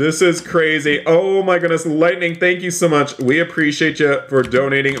 This is crazy. Oh my goodness, Lightning, thank you so much. We appreciate you for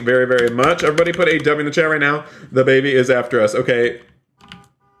donating very, very much. Everybody put a W in the chat right now. The baby is after us. Okay,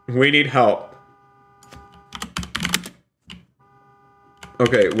 we need help.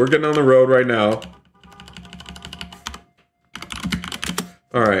 Okay, we're getting on the road right now.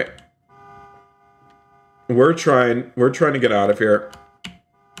 All right. We're trying to get out of here.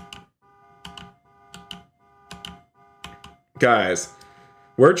 Guys,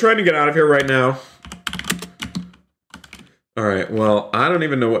 we're trying to get out of here right now. All right, well, I don't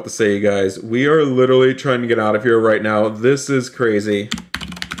even know what to say, you guys. We are literally trying to get out of here right now. This is crazy.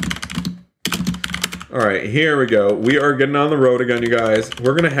 All right, here we go. We are getting on the road again, you guys.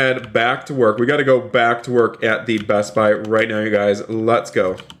 We're gonna head back to work. We gotta go back to work at the Best Buy right now, you guys. Let's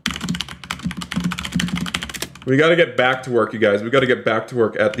go. We gotta get back to work, you guys. We gotta get back to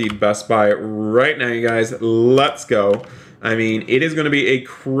work at the Best Buy right now, you guys. Let's go. I mean, it is gonna be a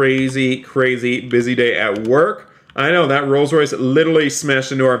crazy, crazy busy day at work. I know, that Rolls Royce literally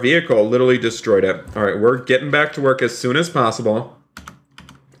smashed into our vehicle, literally destroyed it. All right, we're getting back to work as soon as possible.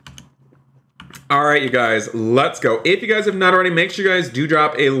 All right, you guys, let's go. If you guys have not already, make sure you guys do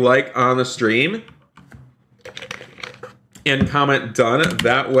drop a like on the stream. And comment done.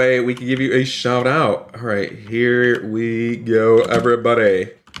 That way we can give you a shout out. All right, here we go,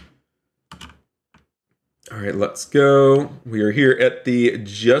 everybody. All right, let's go. We are here at the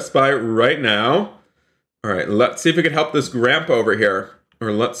Just Buy right now. All right, let's see if we can help this grandpa over here.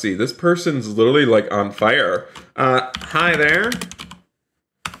 Or let's see, this person's literally like on fire. Hi there.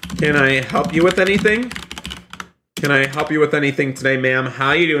 Can I help you with anything? Can I help you with anything today, ma'am?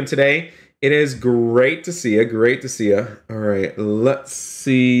 How you doing today? It is great to see you. Great to see you. All right, let's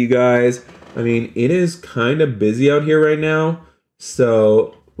see, you guys. I mean, it is kind of busy out here right now.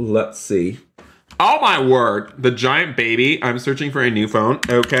 So let's see. Oh my word, the giant baby. I'm searching for a new phone.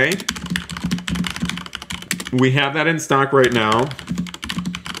 Okay. We have that in stock right now.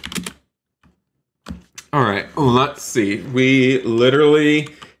 All right, let's see. We literally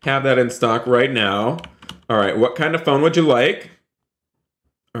have that in stock right now. All right, what kind of phone would you like?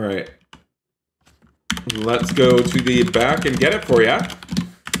 All right. Let's go to the back and get it for you.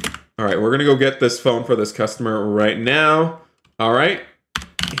 All right, we're gonna go get this phone for this customer right now. All right,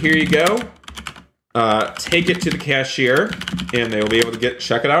 here you go. Take it to the cashier and they'll be able to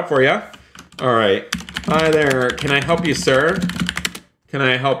check it out for you. All right, hi there. Can I help you, sir? Can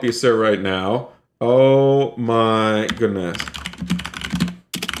I help you, sir, right now? Oh my goodness.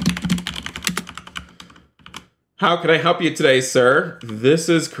 How can I help you today, sir? This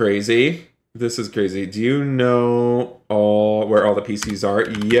is crazy. This is crazy. Do you know where all the PCs are?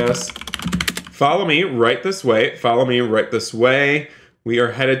 Yes. Follow me right this way. Follow me right this way. We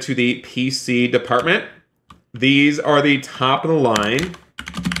are headed to the PC department. These are the top of the line.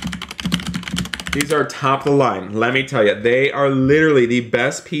 These are top of the line. Let me tell you, they are literally the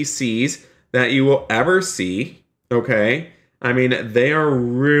best PCs that you will ever see. Okay? I mean, they are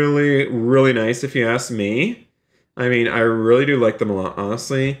really, really nice if you ask me. I mean, I really do like them a lot,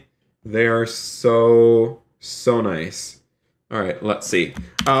 honestly. They are so, so nice. All right, let's see.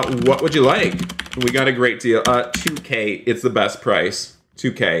 What would you like? We got a great deal. 2K, it's the best price.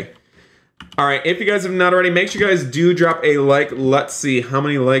 2K. All right, if you guys have not already, make sure you guys do drop a like. Let's see how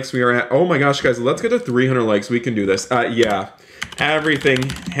many likes we are at. Oh my gosh, guys, let's get to 300 likes. We can do this. Yeah, everything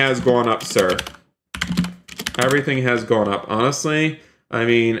has gone up, sir. Everything has gone up. Honestly, I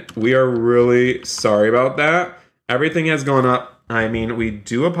mean, we are really sorry about that. Everything has gone up. I mean, we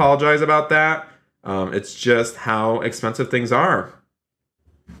do apologize about that. It's just how expensive things are.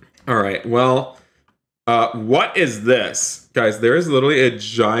 All right, well, what is this? Guys, there is literally a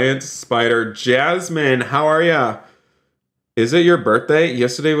giant spider. Jasmine, how are ya? Is it your birthday?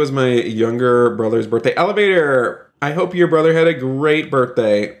 Yesterday was my younger brother's birthday. Elevator, I hope your brother had a great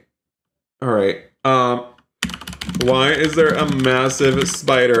birthday. All right, why is there a massive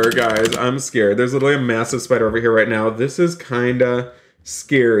spider, guys? I'm scared. There's literally a massive spider over here right now. This is kind of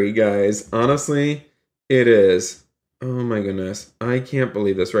scary, guys. Honestly, it is. Oh my goodness. I can't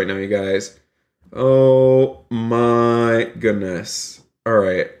believe this right now, you guys. Oh my goodness. All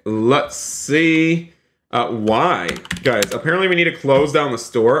right, let's see. Why? Guys, apparently we need to close down the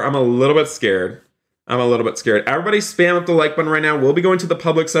store. I'm a little bit scared. Everybody spam up the like button right now. We'll be going to the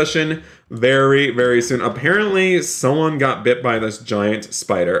public session very, very soon. Apparently, someone got bit by this giant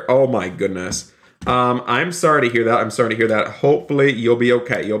spider. Oh my goodness. I'm sorry to hear that. Hopefully, you'll be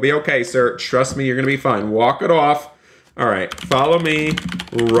okay. You'll be okay, sir. Trust me, you're going to be fine. Walk it off. All right, follow me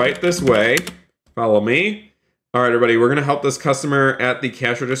right this way. Follow me. All right, everybody, we're going to help this customer at the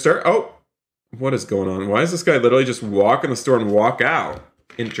cash register. Oh, what is going on? Why is this guy literally just walk in the store and walk out?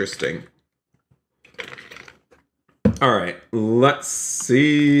 Interesting. All right, let's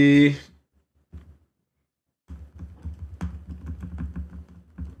see.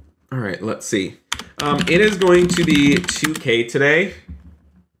 All right, let's see. It is going to be 2K today.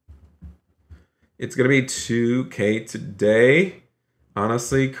 It's going to be 2K today.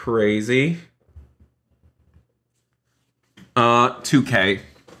 Honestly, crazy. 2K.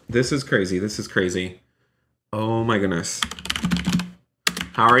 This is crazy. This is crazy. Oh my goodness.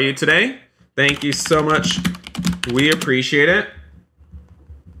 How are you today? Thank you so much. We appreciate it.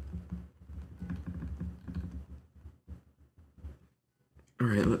 All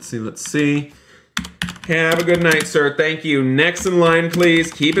right, let's see. Have a good night, sir. Thank you. Next in line,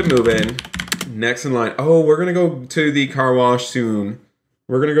 please. Keep it moving. Next in line. Oh, we're going to go to the car wash soon.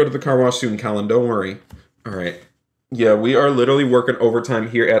 We're going to go to the car wash soon, Colin. Don't worry. All right. Yeah, we are literally working overtime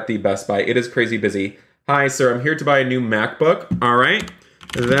here at the Best Buy. It is crazy busy. Hi, sir. I'm here to buy a new MacBook. All right.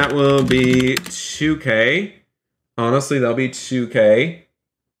 That will be 2K. Honestly, that'll be 2K.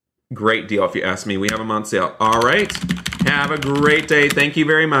 Great deal if you ask me. We have them on sale. All right. Have a great day. Thank you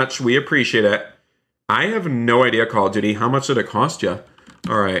very much. We appreciate it. I have no idea, Call of Duty. How much did it cost you?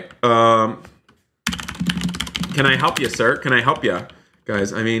 All right. Can I help you, sir? Can I help you?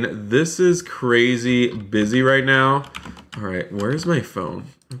 Guys, I mean, this is crazy busy right now. All right. Where's my phone?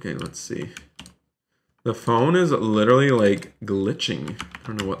 Okay, let's see. The phone is literally like glitching. I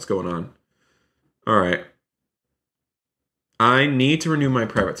don't know what's going on. All right. I need to renew my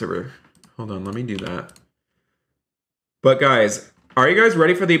private server. Hold on, let me do that. But guys, are you guys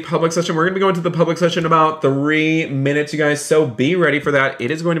ready for the public session? We're going to be going to the public session in about 3 minutes, you guys. So be ready for that.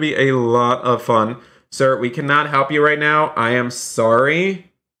 It is going to be a lot of fun. Sir, we cannot help you right now. I am sorry.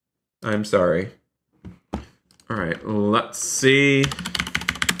 I'm sorry. All right, let's see.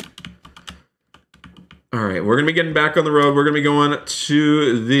 All right, we're going to be getting back on the road. We're going to be going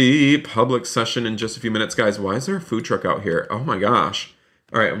to the public session in just a few minutes. Guys, why is there a food truck out here? Oh my gosh.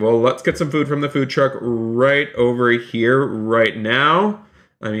 All right, well, let's get some food from the food truck right over here right now.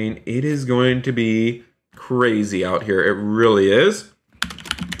 I mean, it is going to be crazy out here. It really is.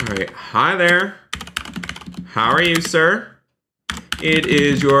 All right, hi there. How are you, sir? It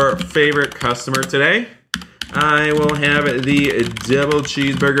is your favorite customer today. I will have the double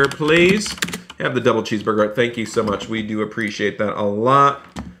cheeseburger, please. Have the double cheeseburger. Thank you so much. We do appreciate that a lot.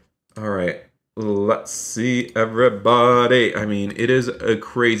 All right. Let's see, everybody. I mean, it is a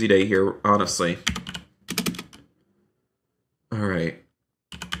crazy day here, honestly. All right.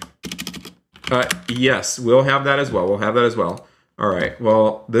 Yes, we'll have that as well. We'll have that as well. All right.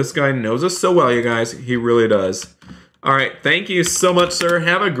 Well, this guy knows us so well, you guys. He really does. All right. Thank you so much, sir.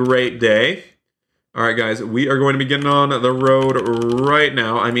 Have a great day. All right, guys, we are going to be getting on the road right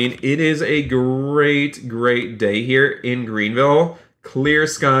now. I mean, it is a great, great day here in Greenville. Clear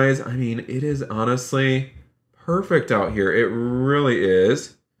skies. I mean, it is honestly perfect out here. It really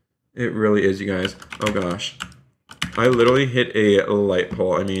is. It really is, you guys. Oh, gosh. I literally hit a light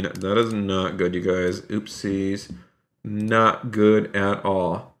pole. I mean, that is not good, you guys. Oopsies. Not good at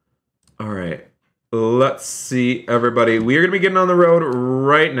all. All right. Let's see, everybody. We are going to be getting on the road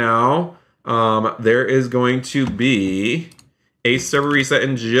right now. There is going to be a server reset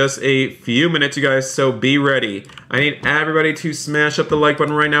in just a few minutes, you guys, so be ready. I need everybody to smash up the like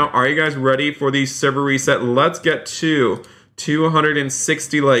button right now. Are you guys ready for the server reset? Let's get to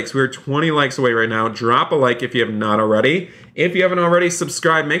 260 likes. We're 20 likes away right now. Drop a like if you have not already. If you haven't already,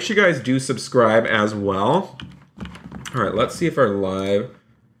 subscribe. Make sure you guys do subscribe as well. All right, let's see if our live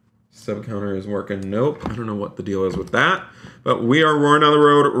sub counter is working. Nope, I don't know what the deal is with that. But we are roaring on the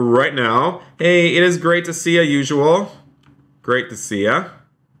road right now. Hey, it is great to see you, usual. Great to see you.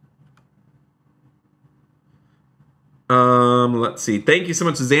 Let's see. Thank you so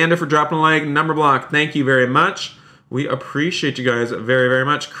much, Xander, for dropping a like. Number block, thank you very much. We appreciate you guys very, very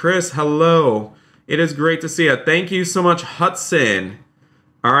much. Chris, hello. It is great to see you. Thank you so much, Hudson.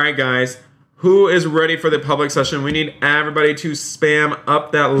 All right, guys. Who is ready for the public session? We need everybody to spam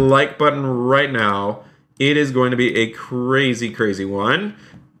up that like button right now. It is going to be a crazy, crazy one.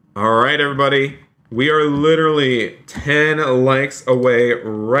 All right, everybody. We are literally 10 likes away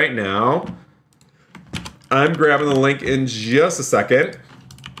right now. I'm grabbing the link in just a second.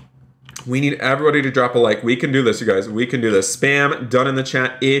 We need everybody to drop a like. We can do this, you guys. We can do this. Spam done in the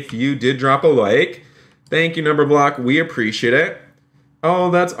chat if you did drop a like. Thank you, Number Block. We appreciate it.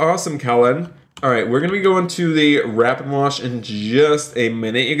 Oh, that's awesome, Kellen. All right, we're going to be going to the Rapid Wash in just a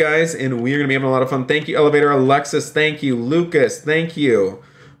minute, you guys, and we're going to be having a lot of fun. Thank you, Elevator Alexis. Thank you, Lucas. Thank you.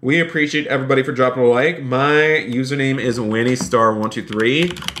 We appreciate everybody for dropping a like. My username is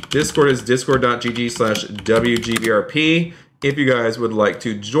WannyStar123. Discord is discord.gg/WGBRP. If you guys would like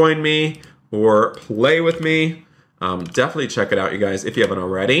to join me or play with me, definitely check it out, you guys, if you haven't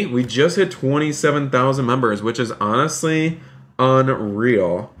already. We just hit 27,000 members, which is honestly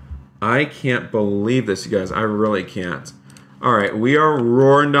unreal. I can't believe this, you guys. I really can't. All right, we are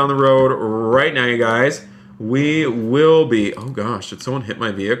roaring down the road right now, you guys. We will be... Oh, gosh, did someone hit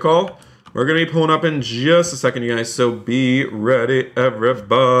my vehicle? We're going to be pulling up in just a second, you guys, so be ready,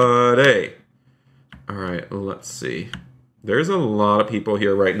 everybody. All right, let's see. There's a lot of people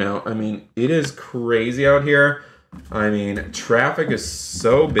here right now. I mean, it is crazy out here. I mean, traffic is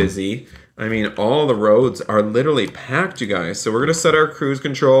so busy. I mean, all the roads are literally packed, you guys. So we're going to set our cruise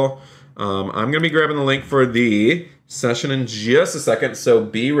control. I'm going to be grabbing the link for the session in just a second. So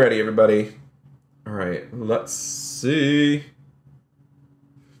be ready, everybody. All right, let's see.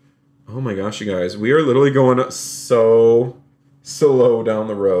 Oh my gosh, you guys. We are literally going so slow down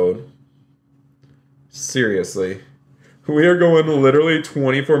the road. Seriously. We are going literally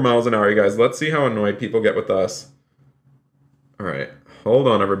 24 miles an hour, you guys. Let's see how annoyed people get with us. All right, hold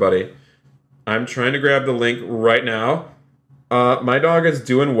on, everybody. I'm trying to grab the link right now. My dog is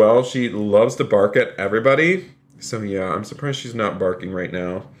doing well. She loves to bark at everybody. So yeah, I'm surprised she's not barking right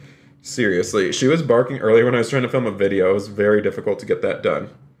now. Seriously, she was barking earlier when I was trying to film a video. It was very difficult to get that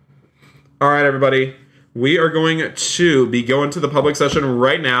done. All right, everybody. We are going to be going to the public session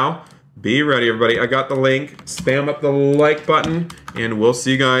right now. Be ready, everybody. I got the link. Spam up the like button, and we'll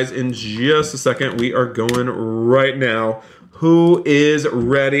see you guys in just a second. We are going right now. Who is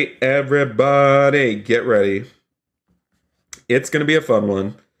ready, everybody? Get ready. It's going to be a fun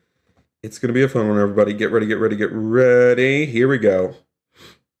one. It's going to be a fun one, everybody. Get ready, get ready, get ready. Here we go.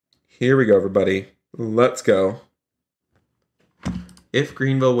 Here we go, everybody. Let's go. If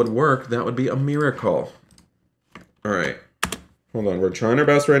Greenville would work, that would be a miracle. All right. Hold on. We're trying our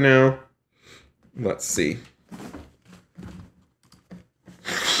best right now. Let's see.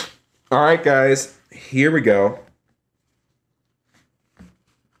 All right, guys. Here we go.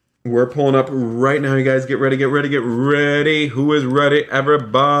 We're pulling up right now, you guys. Get ready, get ready, get ready. Who is ready?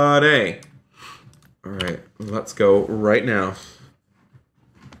 Everybody. All right. Let's go right now.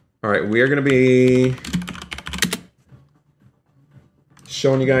 All right. We are going to be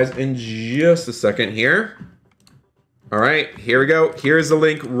showing you guys in just a second here. All right, here we go. Here's the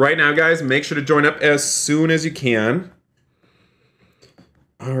link right now, guys. Make sure to join up as soon as you can.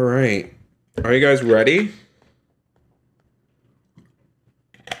 All right. Are you guys ready?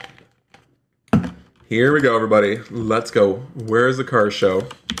 Here we go, everybody. Let's go. Where's the car show?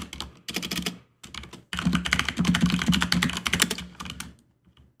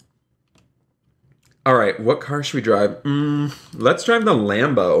 All right, what car should we drive? Let's drive the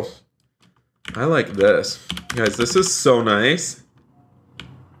Lambo. I like this. Guys, this is so nice.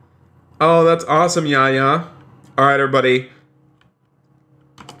 Oh, that's awesome, Yaya. All right, everybody.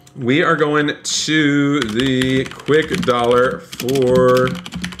 We are going to the Quick Dollar for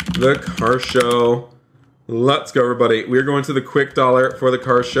the car show. Let's go, everybody. We're going to the Quick Dollar for the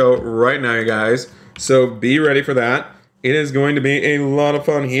car show right now, you guys. So be ready for that. It is going to be a lot of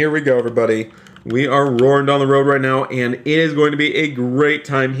fun. Here we go, everybody. We are roaring down the road right now, and it is going to be a great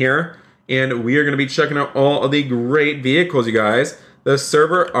time here. And we are going to be checking out all of the great vehicles, you guys. The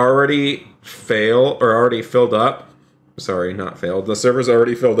server already filled up. Sorry, not failed. The server's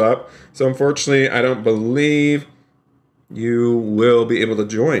already filled up. So unfortunately, I don't believe you will be able to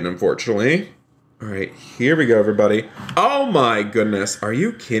join, unfortunately. All right, here we go, everybody. Oh my goodness. Are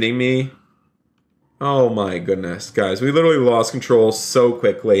you kidding me? Oh my goodness. Guys, we literally lost control so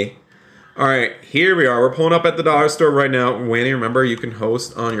quickly. All right, here we are. We're pulling up at the dollar store right now. Wanny, remember, you can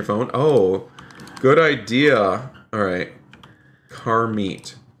host on your phone. Oh, good idea. All right, car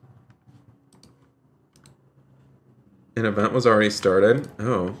meet. An event was already started.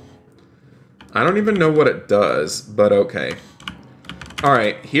 Oh, I don't even know what it does, but okay. All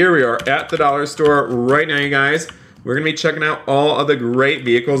right, here we are at the dollar store right now, you guys. We're going to be checking out all of the great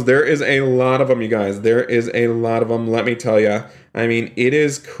vehicles. There is a lot of them, you guys. There is a lot of them, let me tell you. I mean, it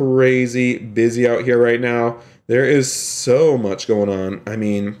is crazy busy out here right now. There is so much going on. I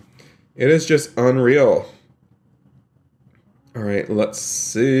mean, it is just unreal. All right, let's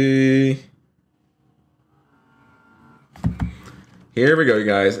see. Here we go, you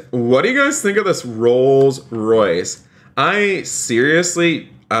guys. What do you guys think of this Rolls Royce? I seriously,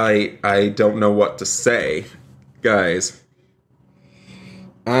 I don't know what to say, guys.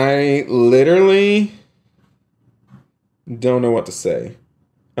 I literally don't know what to say.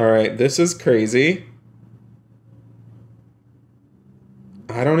 All right, this is crazy.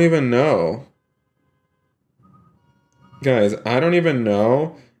 I don't even know. Guys, I don't even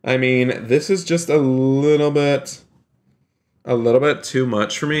know. I mean, this is just a little bit too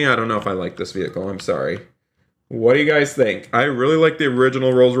much for me. I don't know if I like this vehicle. I'm sorry. What do you guys think? I really like the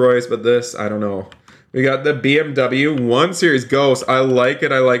original Rolls-Royce, but this, I don't know. We got the BMW 1 Series Ghost. I like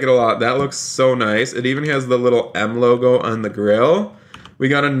it. I like it a lot. That looks so nice. It even has the little M logo on the grill. We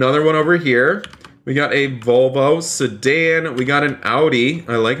got another one over here. We got a Volvo sedan. We got an Audi.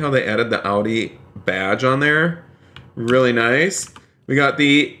 I like how they added the Audi badge on there. Really nice. We got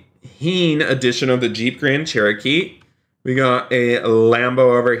the Heen edition of the Jeep Grand Cherokee. We got a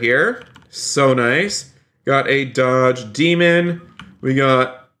Lambo over here. So nice. Got a Dodge Demon. We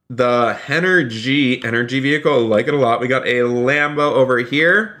got the energy vehicle. I like it a lot. We got a Lambo over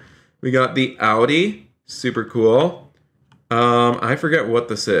here. We got the Audi. Super cool. I forget what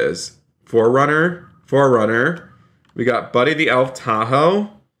this is. Forerunner. We got Buddy the Elf Tahoe.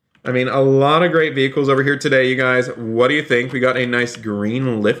 I mean, a lot of great vehicles over here today, you guys. What do you think? We got a nice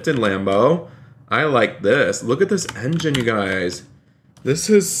green lifted Lambo. I like this. Look at this engine, you guys. This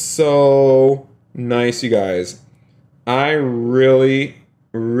is so nice, you guys. I really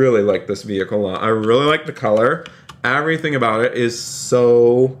like this vehicle a lot. I really like the color. Everything about it is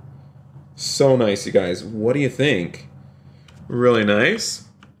so nice, you guys. What do you think? Really nice.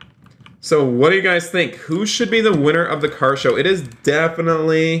 So what do you guys think? Who should be the winner of the car show? It is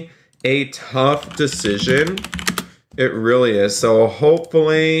definitely a tough decision. It really is. So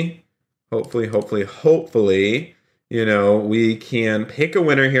hopefully, you know, we can pick a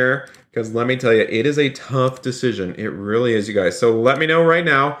winner here, because let me tell you, it is a tough decision. It really is, you guys. So let me know right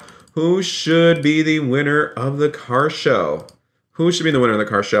now, who should be the winner of the car show? Who should be the winner of the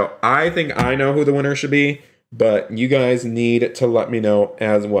car show? I think I know who the winner should be, but you guys need to let me know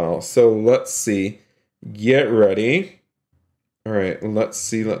as well. So let's see. Get ready. All right, let's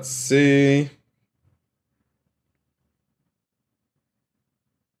see.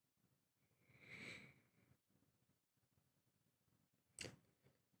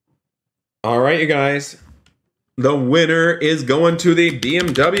 All right, you guys. The winner is going to the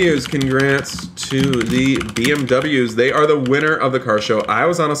BMWs. Congrats to the BMWs. They are the winner of the car show. I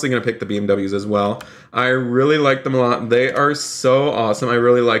was honestly going to pick the BMWs as well. I really like them a lot. They are so awesome. I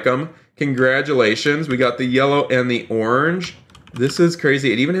really like them. Congratulations. We got the yellow and the orange. This is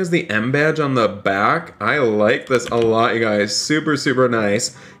crazy. It even has the M badge on the back. I like this a lot, you guys. Super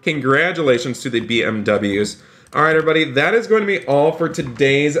nice. Congratulations to the BMWs. All right, everybody, that is going to be all for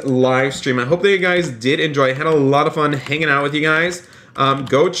today's live stream. I hope that you guys did enjoy. I had a lot of fun hanging out with you guys.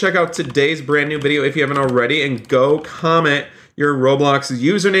 Go check out today's brand new video if you haven't already, and go comment your Roblox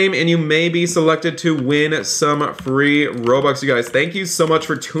username, and you may be selected to win some free Robux, you guys. Thank you so much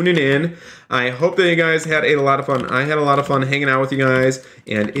for tuning in. I hope that you guys had a lot of fun. I had a lot of fun hanging out with you guys,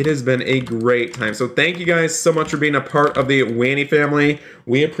 and it has been a great time. So thank you guys so much for being a part of the Wanny family.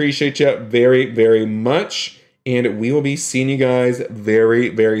 We appreciate you very much. And we will be seeing you guys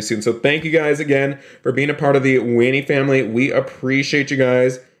very soon. So thank you guys again for being a part of the Wanny family. We appreciate you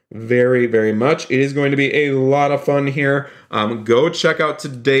guys very much. It is going to be a lot of fun here. Go check out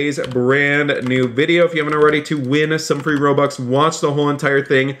today's brand new video if you haven't already, to win some free Robux. Watch the whole entire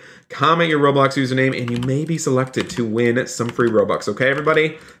thing. Comment your Roblox username, and you may be selected to win some free Robux. Okay,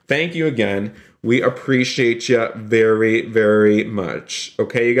 everybody? Thank you again. We appreciate you very much.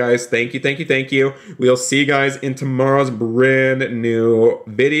 Okay, you guys? Thank you. We'll see you guys in tomorrow's brand new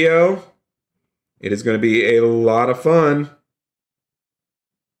video. It is going to be a lot of fun.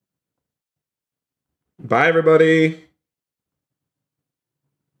 Bye, everybody.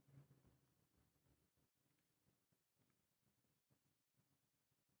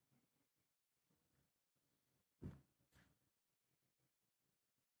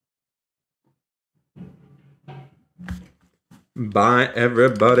 Bye,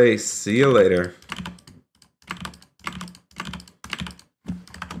 everybody. See you later.